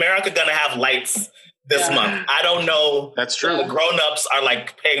 Is America going to have lights this month? I don't know. That's true. The grown-ups are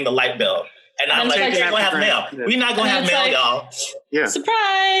like paying the light bill. And I'm like, we're not going to have mail. We're not going to have mail, y'all. Yeah.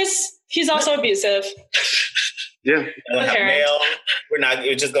 Surprise! He's also abusive. Yeah. We're going to have mail.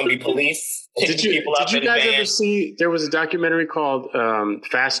 It's just going to be police. Did you guys ever see, there was a documentary called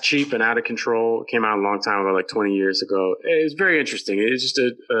Fast, Cheap, and Out of Control. It came out a long time ago, like 20 years ago. It was very interesting. It was just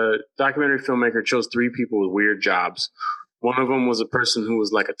a documentary filmmaker chose 3 people with weird jobs. One of them was a person who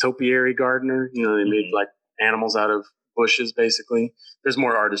was like a topiary gardener. They made like animals out of bushes, basically. There's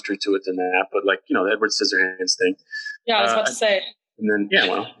more artistry to it than that, but like, the Edward Scissorhands thing. Yeah, I was about to say. And then,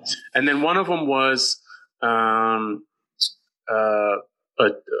 and then one of them was a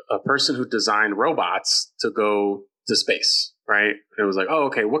person who designed robots to go to space, right? It was like, oh,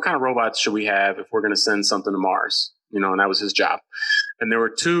 okay, what kind of robots should we have if we're going to send something to Mars? And that was his job. And there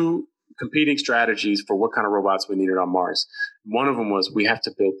were 2 competing strategies for what kind of robots we needed on Mars. One of them was, we have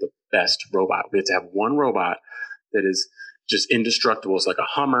to build the best robot. We have to have one robot that is just indestructible. It's like a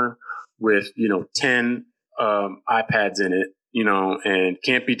Hummer with, 10 iPads in it, and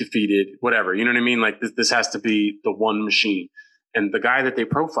can't be defeated, whatever. You know what I mean? Like this has to be the one machine. And the guy that they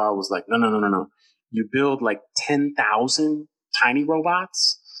profiled was like, no. You build like 10,000 tiny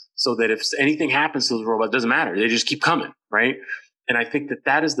robots so that if anything happens to those robots, it doesn't matter. They just keep coming, right? And I think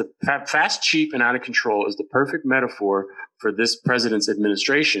that is the fast, cheap, and out of control is the perfect metaphor for this president's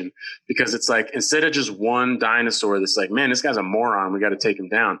administration, because it's like, instead of just one dinosaur that's like, man, this guy's a moron, we got to take him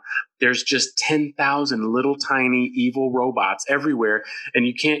down. There's just 10,000 little tiny evil robots everywhere. And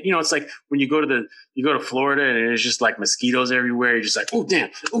you can't, it's like when you go to Florida and there's just like mosquitoes everywhere. You're just like, oh,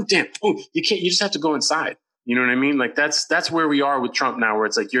 damn, oh, you just have to go inside. You know what I mean? Like that's where we are with Trump now, where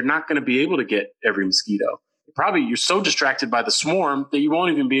it's like, you're not going to be able to get every mosquito. You're so distracted by the swarm that you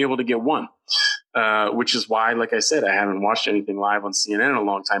won't even be able to get one, which is why, like I said, I haven't watched anything live on CNN in a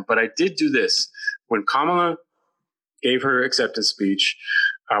long time. But I did do this when Kamala gave her acceptance speech.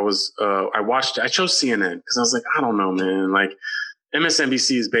 I chose CNN because I was like, I don't know, man. Like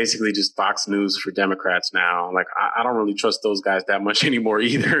MSNBC is basically just Fox News for Democrats now. Like I don't really trust those guys that much anymore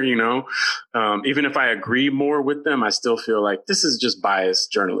either. Even if I agree more with them, I still feel like this is just biased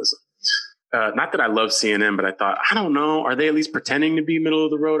journalism. Not that I love CNN, but I thought, I don't know, are they at least pretending to be middle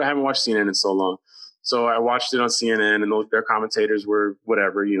of the road? I haven't watched CNN in so long. So I watched it on CNN, and their commentators were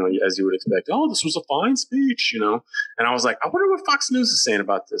whatever, as you would expect. Oh, this was a fine speech, And I was like, I wonder what Fox News is saying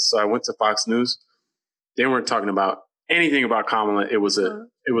about this. So I went to Fox News. They weren't talking about anything about Kamala. It was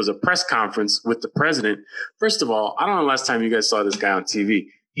a press conference with the president. First of all, I don't know the last time you guys saw this guy on TV.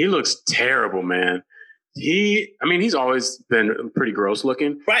 He looks terrible, man. He's always been pretty gross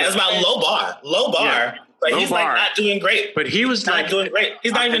looking. Right. It's about low bar. Yeah. Like he's like not doing great. But he's not doing great.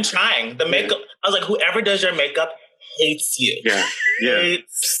 He's not even trying. The makeup. I was like, whoever does your makeup hates you. Yeah.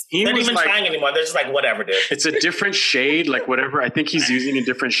 He's not even trying anymore. They're just like, whatever, dude. It's a different shade, like whatever. I think he's using a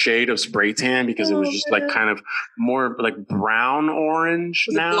different shade of spray tan because it was just like kind of more like brown orange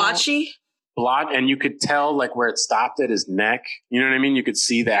now. Blotchy? Blot, and you could tell like where it stopped at his neck. You know what I mean? You could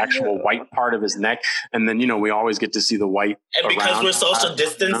see the actual white part of his neck, and then we always get to see the white. And because we're social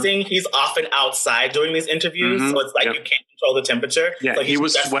distancing, he's often outside doing these interviews, so it's like you can't control the temperature. Yeah, so he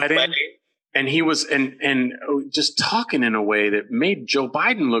was sweating, and he was and just talking in a way that made Joe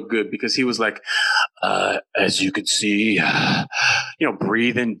Biden look good because he was like, as you could see,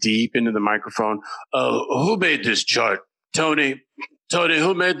 breathing deep into the microphone. Who made this chart, Tony? Tony,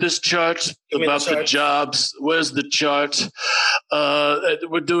 who made this chart about the jobs? Where's the chart?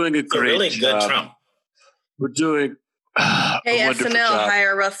 We're doing a great really job. Good Trump. We're doing Hey, SNL,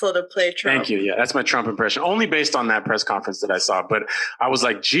 hire Russell to play Trump. Thank you. Yeah, that's my Trump impression. Only based on that press conference that I saw. But I was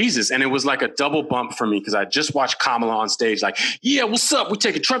like, Jesus. And it was like a double bump for me because I just watched Kamala on stage like, yeah, what's up? We're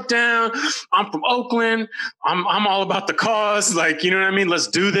taking Trump down. I'm from Oakland. I'm all about the cause. Like, you know what I mean? Let's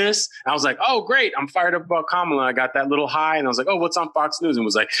do this. And I was like, oh, great. I'm fired up about Kamala. I got that little high. And I was like, oh, what's on Fox News? And it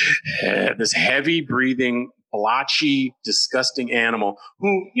was like this heavy breathing, blotchy, disgusting animal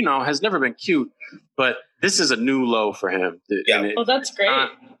who, has never been cute. But this is a new low for him. Yeah. Well, that's great.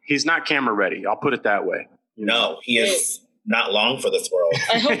 He's not camera ready. I'll put it that way. No, he is not long for this world.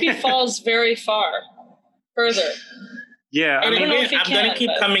 I hope he falls very further. Yeah. I'm going to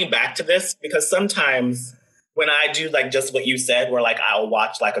keep coming back to this because sometimes when I do like just what you said, where like I'll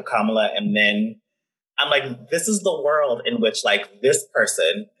watch like a Kamala and then I'm like, this is the world in which like this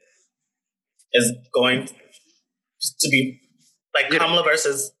person is going to be like Kamala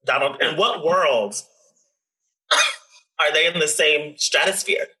versus Donald. In what world are they in the same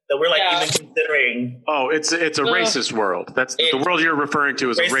stratosphere that we're like even considering? Oh, it's a racist world. That's the world you're referring to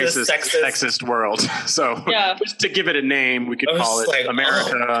is a racist, sexist world. So just to give it a name, we could call it like,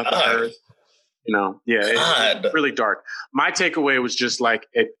 America, the Earth. It's really dark. My takeaway was just like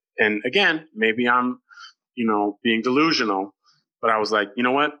it. And again, maybe I'm, being delusional. But I was like, you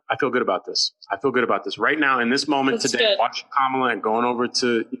know what? I feel good about this. I feel good about this right now in this moment today. Watching Kamala and going over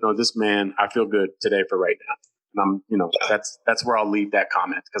to this man. I feel good today for right now. And I'm that's where I'll leave that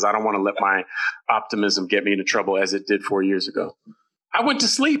comment because I don't want to let my optimism get me into trouble as it did 4 years ago. I went to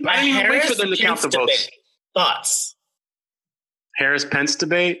sleep. I didn't even wait for them to count the votes. Thoughts? Harris-Pence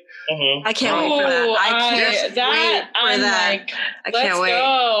debate. Mm-hmm. I can't wait for that. I can't wait for that. I can't wait.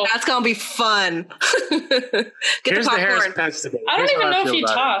 Go. That's going to be fun. Get Here's the popcorn. The Harris-Pence debate. I don't even know if he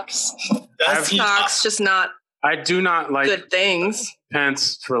talks. He talks, just not I do not like good things.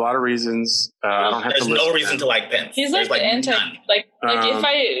 Pence for a lot of reasons. I don't have There's to no reason to like Pence. He's like the anti. Like if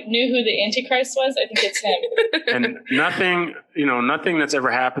I knew who the Antichrist was, I think it's him. And nothing that's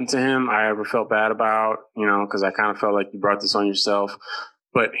ever happened to him, I ever felt bad about. Because I kind of felt like you brought this on yourself.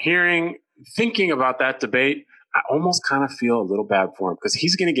 But thinking about that debate, I almost kind of feel a little bad for him because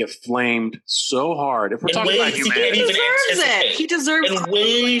he's going to get flamed so hard. If we're talking about humanity, he deserves it. He deserves it. In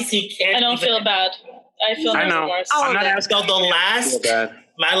ways he can't. I don't feel bad. I feel no remorse. I'm not asking. So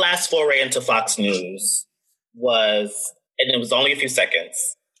my last foray into Fox News was, and it was only a few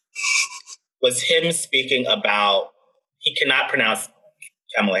seconds, was him speaking about he cannot pronounce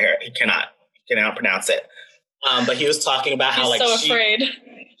Kamala Harris. He cannot pronounce it. But he was talking about how He's so afraid.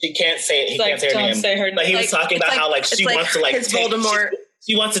 He can't say it. He He's can't say her don't name. say her name. But he was talking about how she wants to his Voldemort.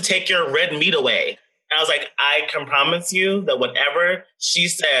 She wants to take your red meat away. And I was like, I can promise you that whatever she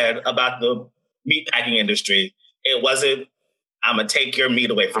said about the meatpacking industry, it wasn't, I'm going to take your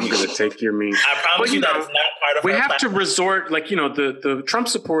meat away from you. I'm going to take your meat. I promise you that it's not part of we her have platform. to resort, the Trump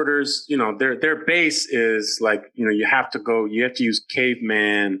supporters, their base is you have to use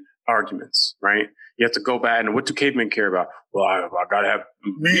caveman arguments, right? You have to go back and what do cavemen care about? Well, I got to have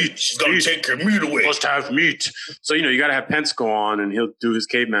meat. She's going to take your meat away. Must have meat. So, you got to have Pence go on and he'll do his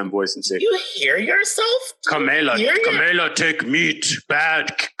caveman voice and say, you hear yourself? Kamala, take meat.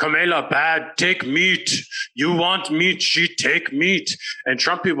 Bad. Kamala, bad. Take meat. You want meat. She take meat. And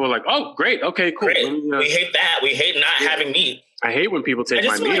Trump people are like, oh, great. Okay, cool. Great. We hate that. We hate not having meat. I hate when people take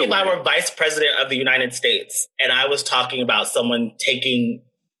my meat away. If I were vice president of the United States and I was talking about someone taking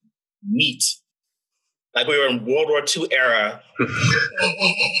meat, like we were in World War II era, and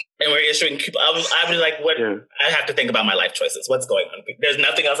we're issuing. I was like, "What?" Yeah. I have to think about my life choices. What's going on? There's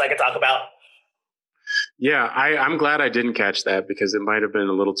nothing else I can talk about. Yeah, I'm glad I didn't catch that because it might have been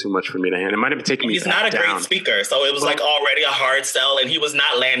a little too much for me to handle. It might have taken me. He's not a great speaker, so it was already a hard sell, and he was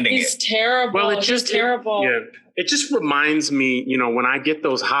not landing. He's terrible. Well, it's terrible. It just reminds me, when I get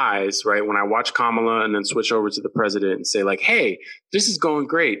those highs, right? When I watch Kamala and then switch over to the president and say, like, "Hey, this is going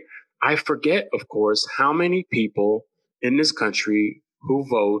great." I forget, of course, how many people in this country who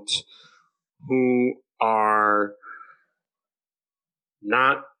vote who are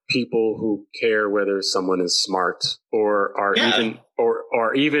not people who care whether someone is smart or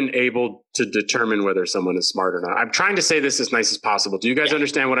are even able to determine whether someone is smart or not. I'm trying to say this as nice as possible. Do you guys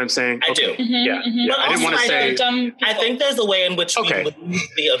understand what I'm saying? I do. Mm-hmm, yeah. Mm-hmm. Yeah. I didn't want to say. I think there's a way in which we lose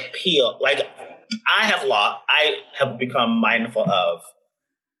the appeal. Like I have become mindful of.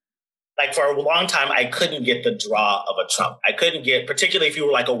 Like for a long time, I couldn't get the draw of a Trump. I couldn't get, particularly if you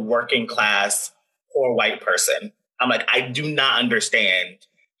were like a working class, poor white person. I'm like, I do not understand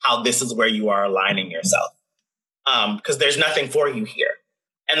how this is where you are aligning yourself. Because there's nothing for you here.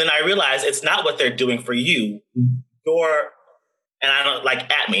 And then I realized it's not what they're doing for you. And I don't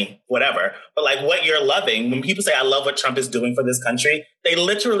like at me, whatever, but like what you're loving. When people say, I love what Trump is doing for this country, they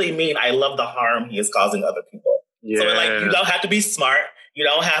literally mean, I love the harm he is causing other people. Yeah. So like, you don't have to be smart. You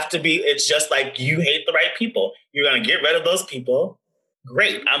don't have to be, it's just like you hate the right people. You're going to get rid of those people.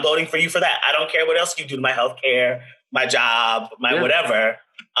 Great. I'm voting for you for that. I don't care what else you do to my healthcare, my job, my whatever.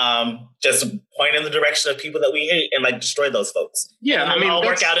 Just point in the direction of people that we hate and like destroy those folks. Yeah. And it'll all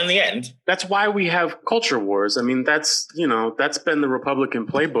work out in the end. That's why we have culture wars. I mean, that's been the Republican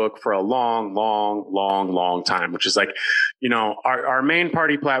playbook for a long, long, long, long time, which is like, our main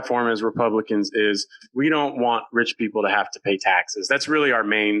party platform as Republicans is we don't want rich people to have to pay taxes. That's really our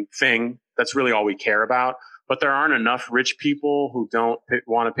main thing. That's really all we care about. But there aren't enough rich people who don't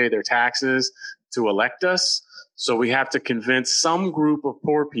want to pay their taxes to elect us. So we have to convince some group of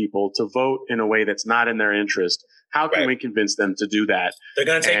poor people to vote in a way that's not in their interest. How can we convince them to do that? They're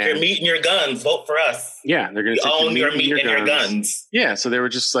going to take your meat and your guns. Vote for us. Yeah, they're going to take your meat and your guns. Yeah, so they were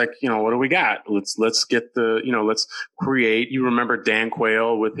just like, what do we got? Let's get let's create. You remember Dan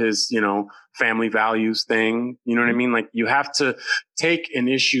Quayle with his, family values thing. You know what I mean? Like you have to take an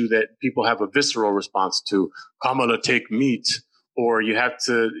issue that people have a visceral response to. Kamala, take meat. Or you have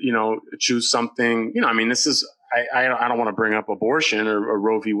to, choose something. This is. I don't want to bring up abortion or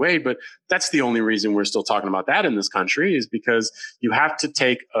Roe v. Wade, but that's the only reason we're still talking about that in this country is because you have to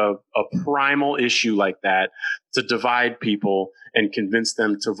take a primal issue like that to divide people and convince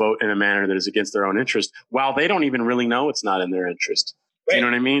them to vote in a manner that is against their own interest while they don't even really know it's not in their interest. Right. You know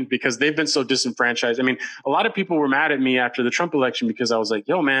what I mean? Because they've been so disenfranchised. I mean, a lot of people were mad at me after the Trump election because I was like,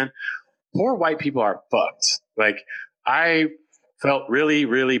 yo, man, poor white people are fucked. Like I felt really,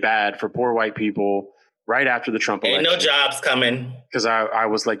 really bad for poor white people right after the Trump election. Ain't no jobs coming. Because I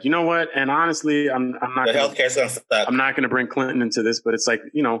was like, you know what? And honestly, I'm not. The healthcare's gonna suck. I'm not going to bring Clinton into this, but it's like,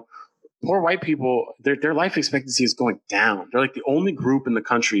 poor white people, their life expectancy is going down. They're like the only group in the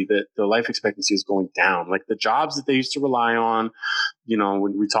country that the life expectancy is going down. Like the jobs that they used to rely on,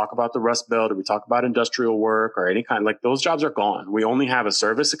 when we talk about the Rust Belt or we talk about industrial work or any kind, like those jobs are gone. We only have a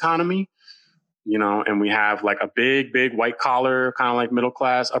service economy. And we have like a big, big white collar, kind of like middle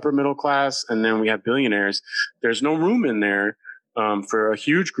class, upper middle class. And then we have billionaires. There's no room in there for a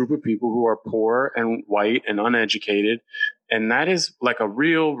huge group of people who are poor and white and uneducated. And that is like a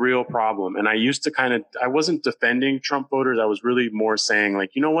real, real problem. And I used to I wasn't defending Trump voters. I was really more saying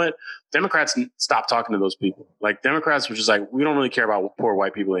like, you know what? Democrats stopped talking to those people. Like Democrats were just like, we don't really care about poor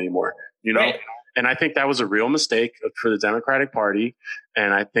white people anymore, Right. And I think that was a real mistake for the Democratic Party.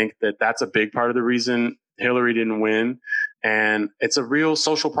 And I think that that's a big part of the reason Hillary didn't win. And it's a real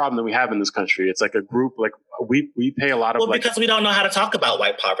social problem that we have in this country. It's like a group, like we pay a lot of because we don't know how to talk about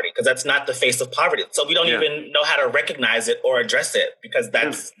white poverty, because that's not the face of poverty. So we don't even know how to recognize it or address it, because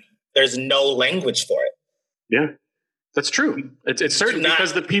there's no language for it. Yeah. That's true. It's certain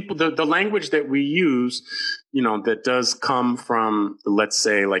because the people, the language that we use, that does come from, let's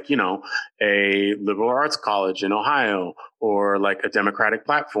say, like, a liberal arts college in Ohio or like a Democratic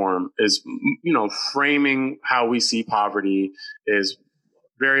platform is, framing how we see poverty is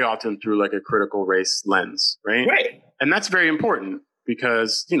very often through like a critical race lens, right? Right. And that's very important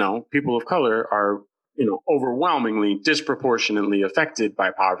because, people of color are, overwhelmingly disproportionately affected by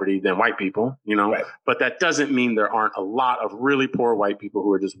poverty than white people, Right. But that doesn't mean there aren't a lot of really poor white people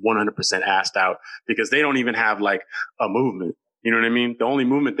who are just 100% assed out because they don't even have like a movement. You know what I mean? The only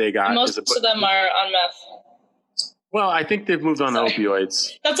movement they got most of them are on meth. Well, I think they've moved on to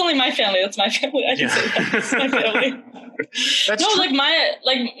opioids. That's only my family. That's my family. I can say that. That's my family. That's no, true.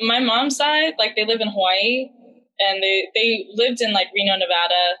 my mom's side, like they live in Hawaii and they lived in like Reno,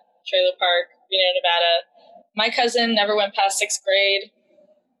 Nevada, trailer park. Nevada. My cousin never went past 6th grade,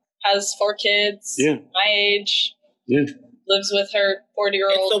 has 4 kids, my age, lives with her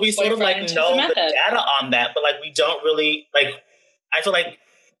 40-year-old. So we sort of like know the data on that, but like we don't really like. I feel like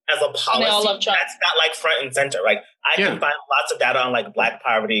as a policy, that's not like front and center. Like I can find lots of data on like Black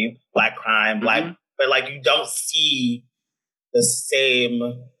poverty, Black crime, but like you don't see the same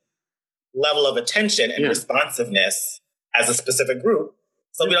level of attention and responsiveness as a specific group.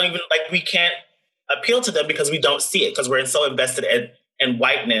 So we don't even we can't appeal to them because we don't see it, because we're so invested in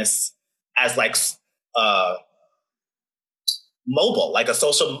whiteness as like mobile, like a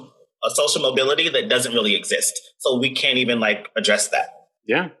social mobility that doesn't really exist. So we can't even like address that.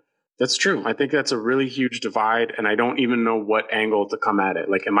 Yeah, that's true. I think that's a really huge divide, and I don't even know what angle to come at it.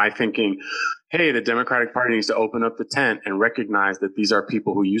 Like, am I thinking, hey, the Democratic Party needs to open up the tent and recognize that these are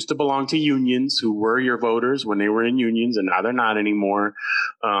people who used to belong to unions, who were your voters when they were in unions, and now they're not anymore.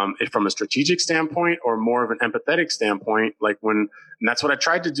 From a strategic standpoint or more of an empathetic standpoint, and that's what I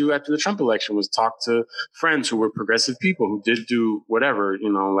tried to do after the Trump election, was talk to friends who were progressive people who did do whatever,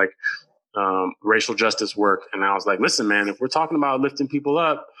 racial justice work. And I was like, listen, man, if we're talking about lifting people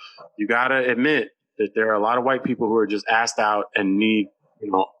up, you got to admit that there are a lot of white people who are just asked out and need,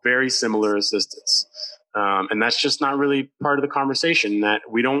 very similar assistance. And that's just not really part of the conversation.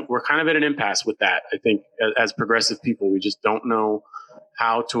 We're kind of at an impasse with that. I think as progressive people, we just don't know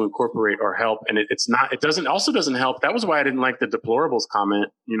how to incorporate or help. And it doesn't help. That was why I didn't like the deplorables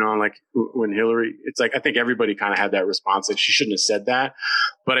comment, like when Hillary, it's like, I think everybody kind of had that response. Like she shouldn't have said that.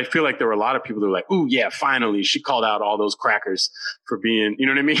 But I feel like there were a lot of people that were like, ooh, yeah, finally, she called out all those crackers for being, you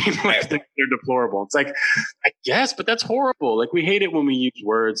know what I mean? Like they're deplorable. It's like, I guess, but that's horrible. Like we hate it when we use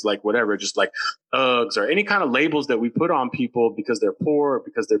words like whatever, just like thugs or any kind of labels that we put on people because they're poor, or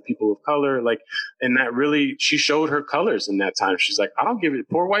because they're people of color. Like, and that really, she showed her colors in that time. She's like, I don't give it.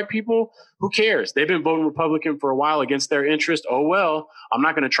 Poor white people, who cares? They've been voting Republican for a while against their interest. Oh, well, I'm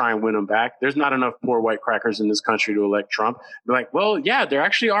not going to try and win them back. There's not enough poor white crackers in this country to elect Trump. They're like, well, yeah, there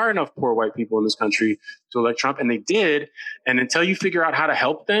actually are enough poor white people in this country to elect Trump. And they did. And until you figure out how to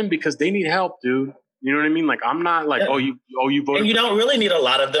help them, because they need help, dude. You know what I mean? Like, I'm not like, you voted. And you don't really need a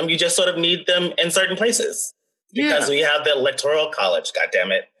lot of them. You just sort of need them in certain places because we have the Electoral College,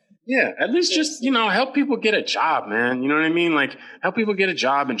 goddammit. Yeah, at least just, help people get a job, man. You know what I mean? Like, help people get a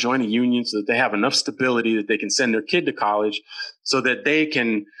job and join a union so that they have enough stability that they can send their kid to college so that they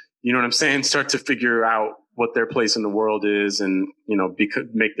can, you know what I'm saying, start to figure out what their place in the world is and,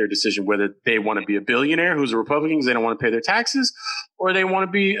 make their decision whether they want to be a billionaire who's a Republican because they don't want to pay their taxes, or they want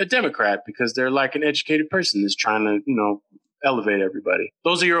to be a Democrat because they're like an educated person that's trying to, elevate everybody.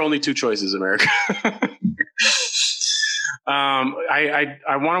 Those are your only two choices, America.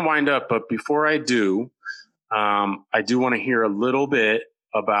 I want to wind up, but before I do want to hear a little bit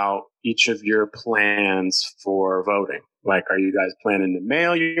about each of your plans for voting. Like, are you guys planning to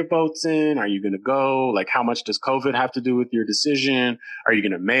mail your votes in? Are you going to go? Like, how much does COVID have to do with your decision? Are you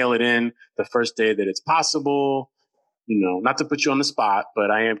going to mail it in the first day that it's possible? Not to put you on the spot,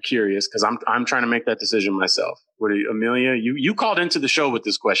 but I am curious because I'm trying to make that decision myself. Amelia, you called into the show with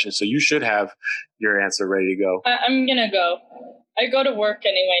this question, so you should have your answer ready to go. I'm going to go. I go to work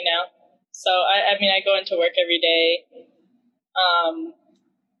anyway now. So, I go into work every day.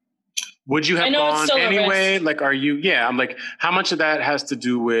 Would you have gone anyway? Like, are you, I'm like, how much of that has to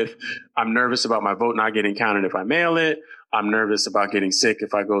do with, I'm nervous about my vote not getting counted if I mail it. I'm nervous about getting sick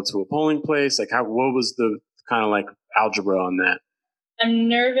if I go to a polling place. Like, what was the kind of like algebra on that? I'm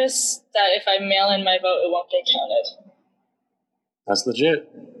nervous that if I mail in my vote, it won't get counted. That's legit.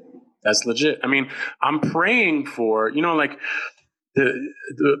 That's legit. I mean, I'm praying for, like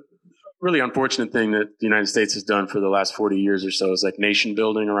the really unfortunate thing that the United States has done for the last 40 years or so is like nation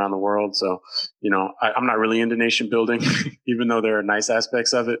building around the world. So, I'm not really into nation building, even though there are nice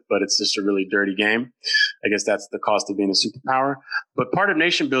aspects of it, but it's just a really dirty game. I guess that's the cost of being a superpower. But part of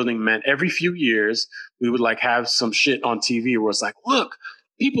nation building meant every few years we would like have some shit on TV where it's like, look,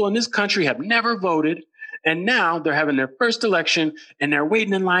 people in this country have never voted. And now they're having their first election and they're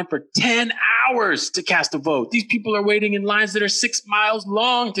waiting in line for 10 hours to cast a vote. These people are waiting in lines that are 6 miles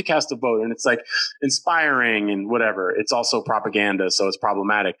long to cast a vote. And it's like inspiring and whatever. It's also propaganda, so it's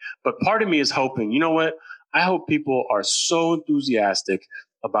problematic. But part of me is hoping, you know what? I hope people are so enthusiastic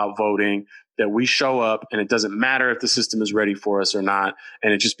about voting that we show up and it doesn't matter if the system is ready for us or not.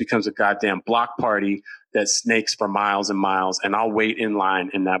 And it just becomes a goddamn block party that snakes for miles and miles. And I'll wait in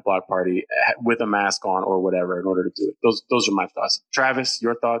line in that block party with a mask on or whatever in order to do it. Those are my thoughts. Travis,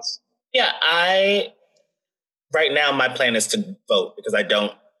 your thoughts? Yeah, right now my plan is to vote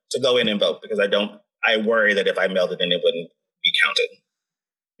to go in and vote because I worry that if I mailed it in, it wouldn't be counted.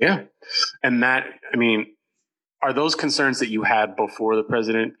 Yeah. And are those concerns that you had before the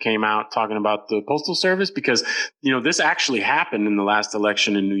president came out talking about the Postal Service? Because, this actually happened in the last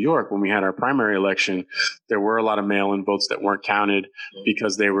election in New York when we had our primary election. There were a lot of mail-in votes that weren't counted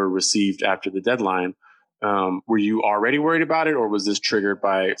because they were received after the deadline. Were you already worried about it, or was this triggered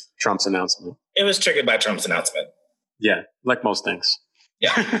by Trump's announcement? It was triggered by Trump's announcement. Yeah, like most things.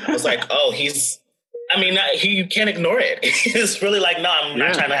 Yeah. I was like, oh, you can't ignore it. It's really like, no, I'm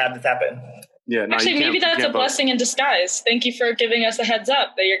not trying to have this happen. Yeah, no, actually, maybe that's a blessing in disguise. Thank you for giving us a heads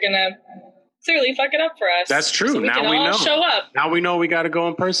up that you're going to clearly fuck it up for us. That's true. So now we know. Show up. Now we know we got to go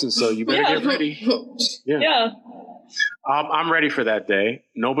in person, so you better get ready. Yeah. I'm ready for that day.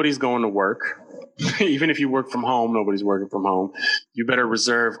 Nobody's going to work. Even if you work from home, nobody's working from home. You better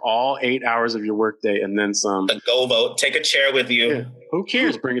reserve all 8 hours of your workday and then some. Go vote. Take a chair with you. Yeah. Who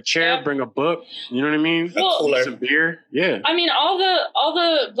cares? Bring a chair, bring a book. You know what I mean? Well, some beer. Yeah. I mean, all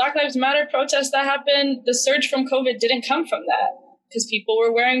the Black Lives Matter protests that happened, the surge from COVID didn't come from that because people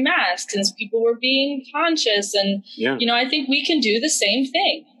were wearing masks and people were being conscious. And, I think we can do the same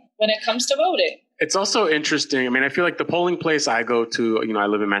thing when it comes to voting. It's also interesting. I feel like the polling place I go to, I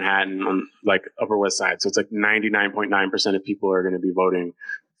live in Manhattan on like Upper West Side. So it's like 99.9% of people are going to be voting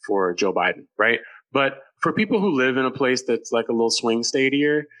for Joe Biden, right? But for people who live in a place that's like a little swing state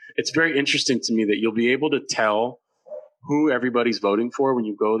here, it's very interesting to me that you'll be able to tell who everybody's voting for when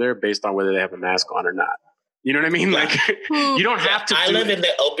you go there based on whether they have a mask on or not. You know what I mean? Like you don't have to. I live in the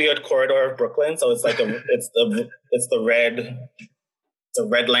opioid corridor of Brooklyn, so it's like it's the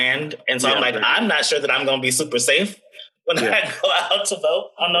red land, and so I'm like, I'm not sure that I'm going to be super safe when I go out to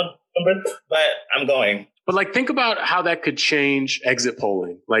vote on November, but I'm going. But like, think about how that could change exit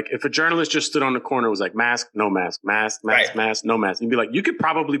polling. Like if a journalist just stood on the corner, was like mask, no mask, mask, mask, no mask. You'd be like, you could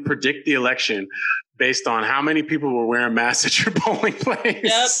probably predict the election based on how many people were wearing masks at your polling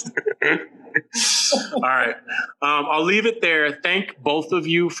place. Yep. All right. I'll leave it there. Thank both of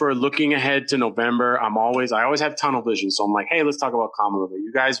you for looking ahead to November. I always have tunnel vision. So I'm like, hey, let's talk about Kamala.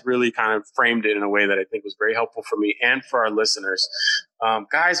 You guys really kind of framed it in a way that I think was very helpful for me and for our listeners.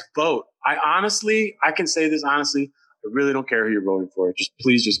 Guys, vote. I can say this honestly. I really don't care who you're voting for.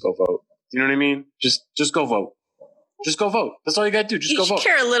 Please just go vote. You know what I mean? Just go vote. Just go vote. That's all you got to do. Just go vote. You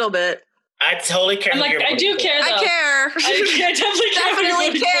care a little bit. I totally care. I do care, though. I care. I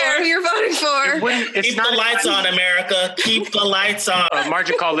definitely care who you're voting for. Keep the lights on, America. Keep the lights on.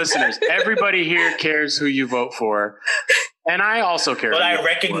 Margin call listeners, everybody here cares who you vote for. And I also care. But I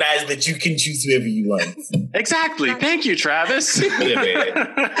recognize that you can choose whoever you want. Exactly. Thank you, Travis. Either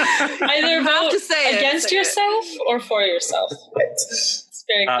vote against yourself or for yourself.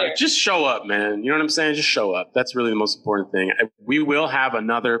 Very clear. Just show up, man. You know what I'm saying? Just show up. That's really the most important thing. We will have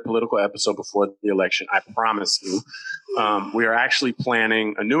another political episode before the election. I promise you. We are actually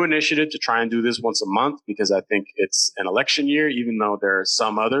planning a new initiative to try and do this once a month because I think it's an election year, even though there are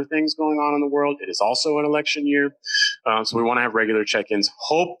some other things going on in the world. It is also an election year. So we want to have regular check-ins.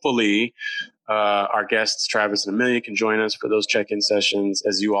 Hopefully, our guests, Travis and Amelia, can join us for those check-in sessions.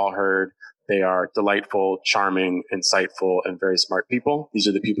 As you all heard, they are delightful, charming, insightful, and very smart people. These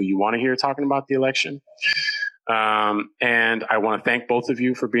are the people you want to hear talking about the election. And I want to thank both of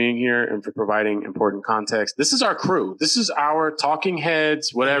you for being here and for providing important context. This is our crew. This is our talking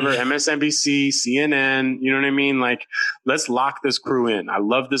heads, whatever, MSNBC, CNN, you know what I mean? Like, let's lock this crew in. I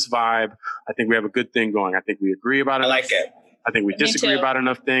love this vibe. I think we have a good thing going. I think we agree about it. I like it. I think we disagree about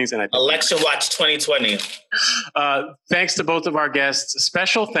enough things. And I think Election Watch 2020. Thanks to both of our guests.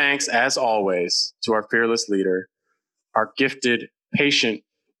 Special thanks, as always, to our fearless leader, our gifted, patient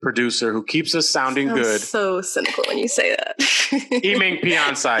producer who keeps us sounding good. So cynical when you say that. Eming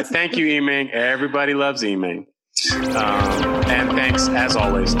Pionside. Thank you, Eming. Everybody loves Eming. And thanks, as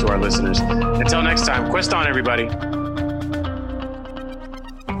always, to our listeners. Until next time, Quest on, everybody.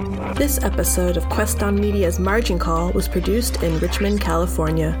 This episode of Quest on Media's Margin Call was produced in Richmond,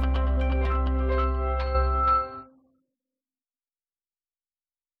 California.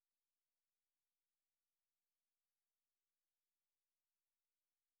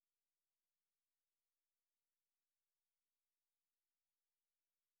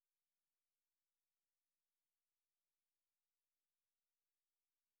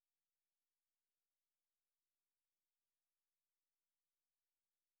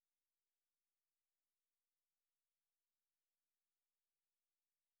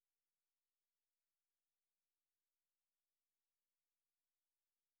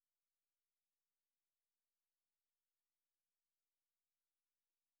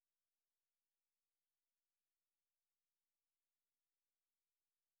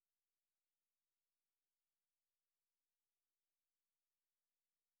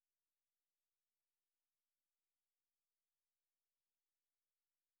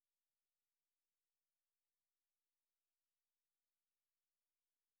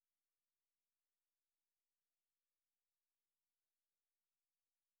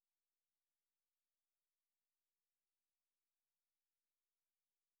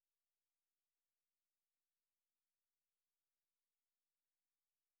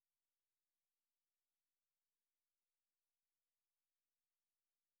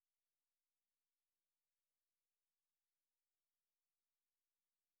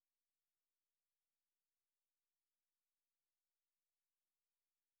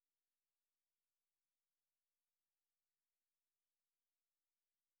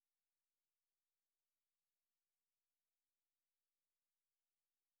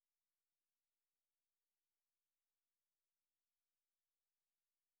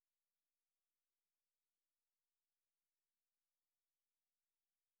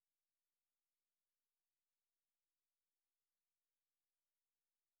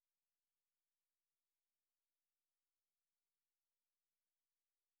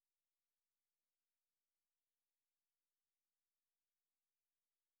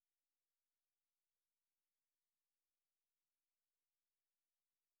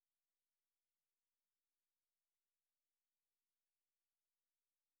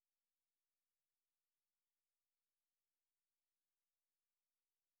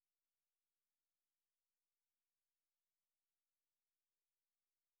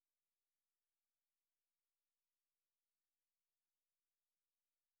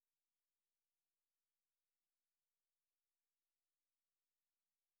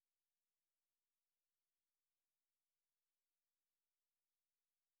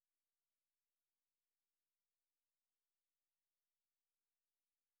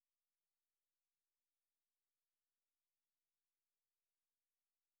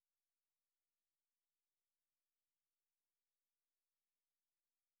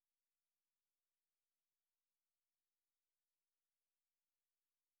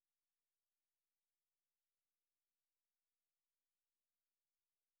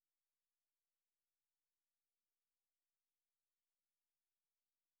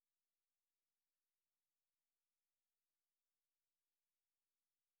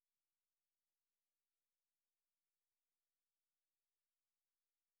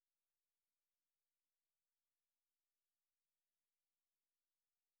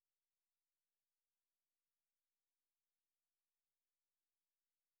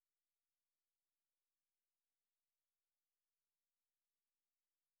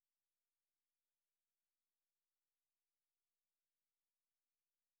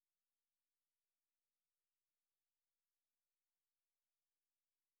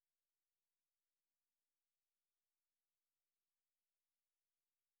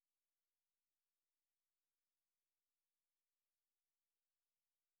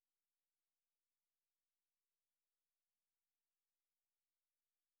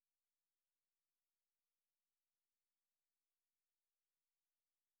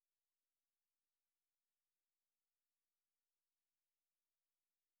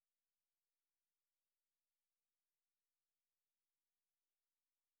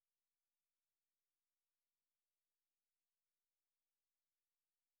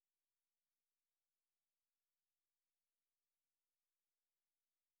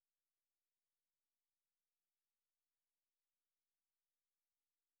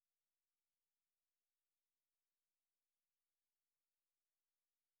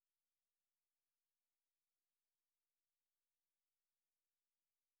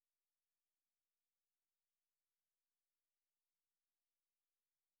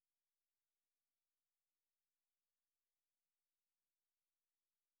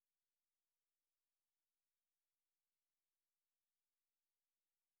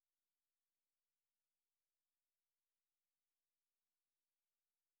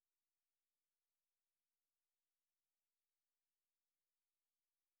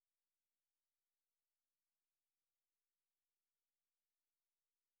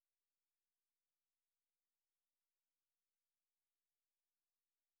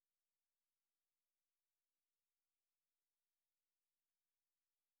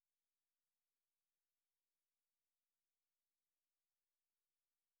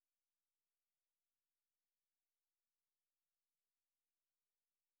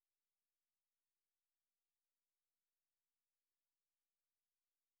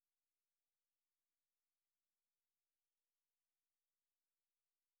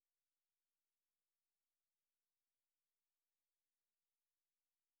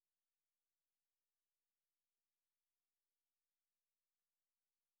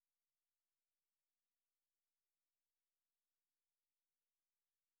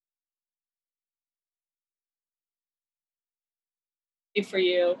 for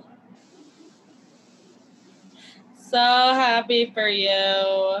you. So happy for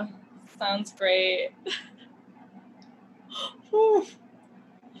you. Sounds great.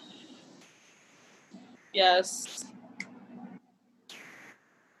 Yes.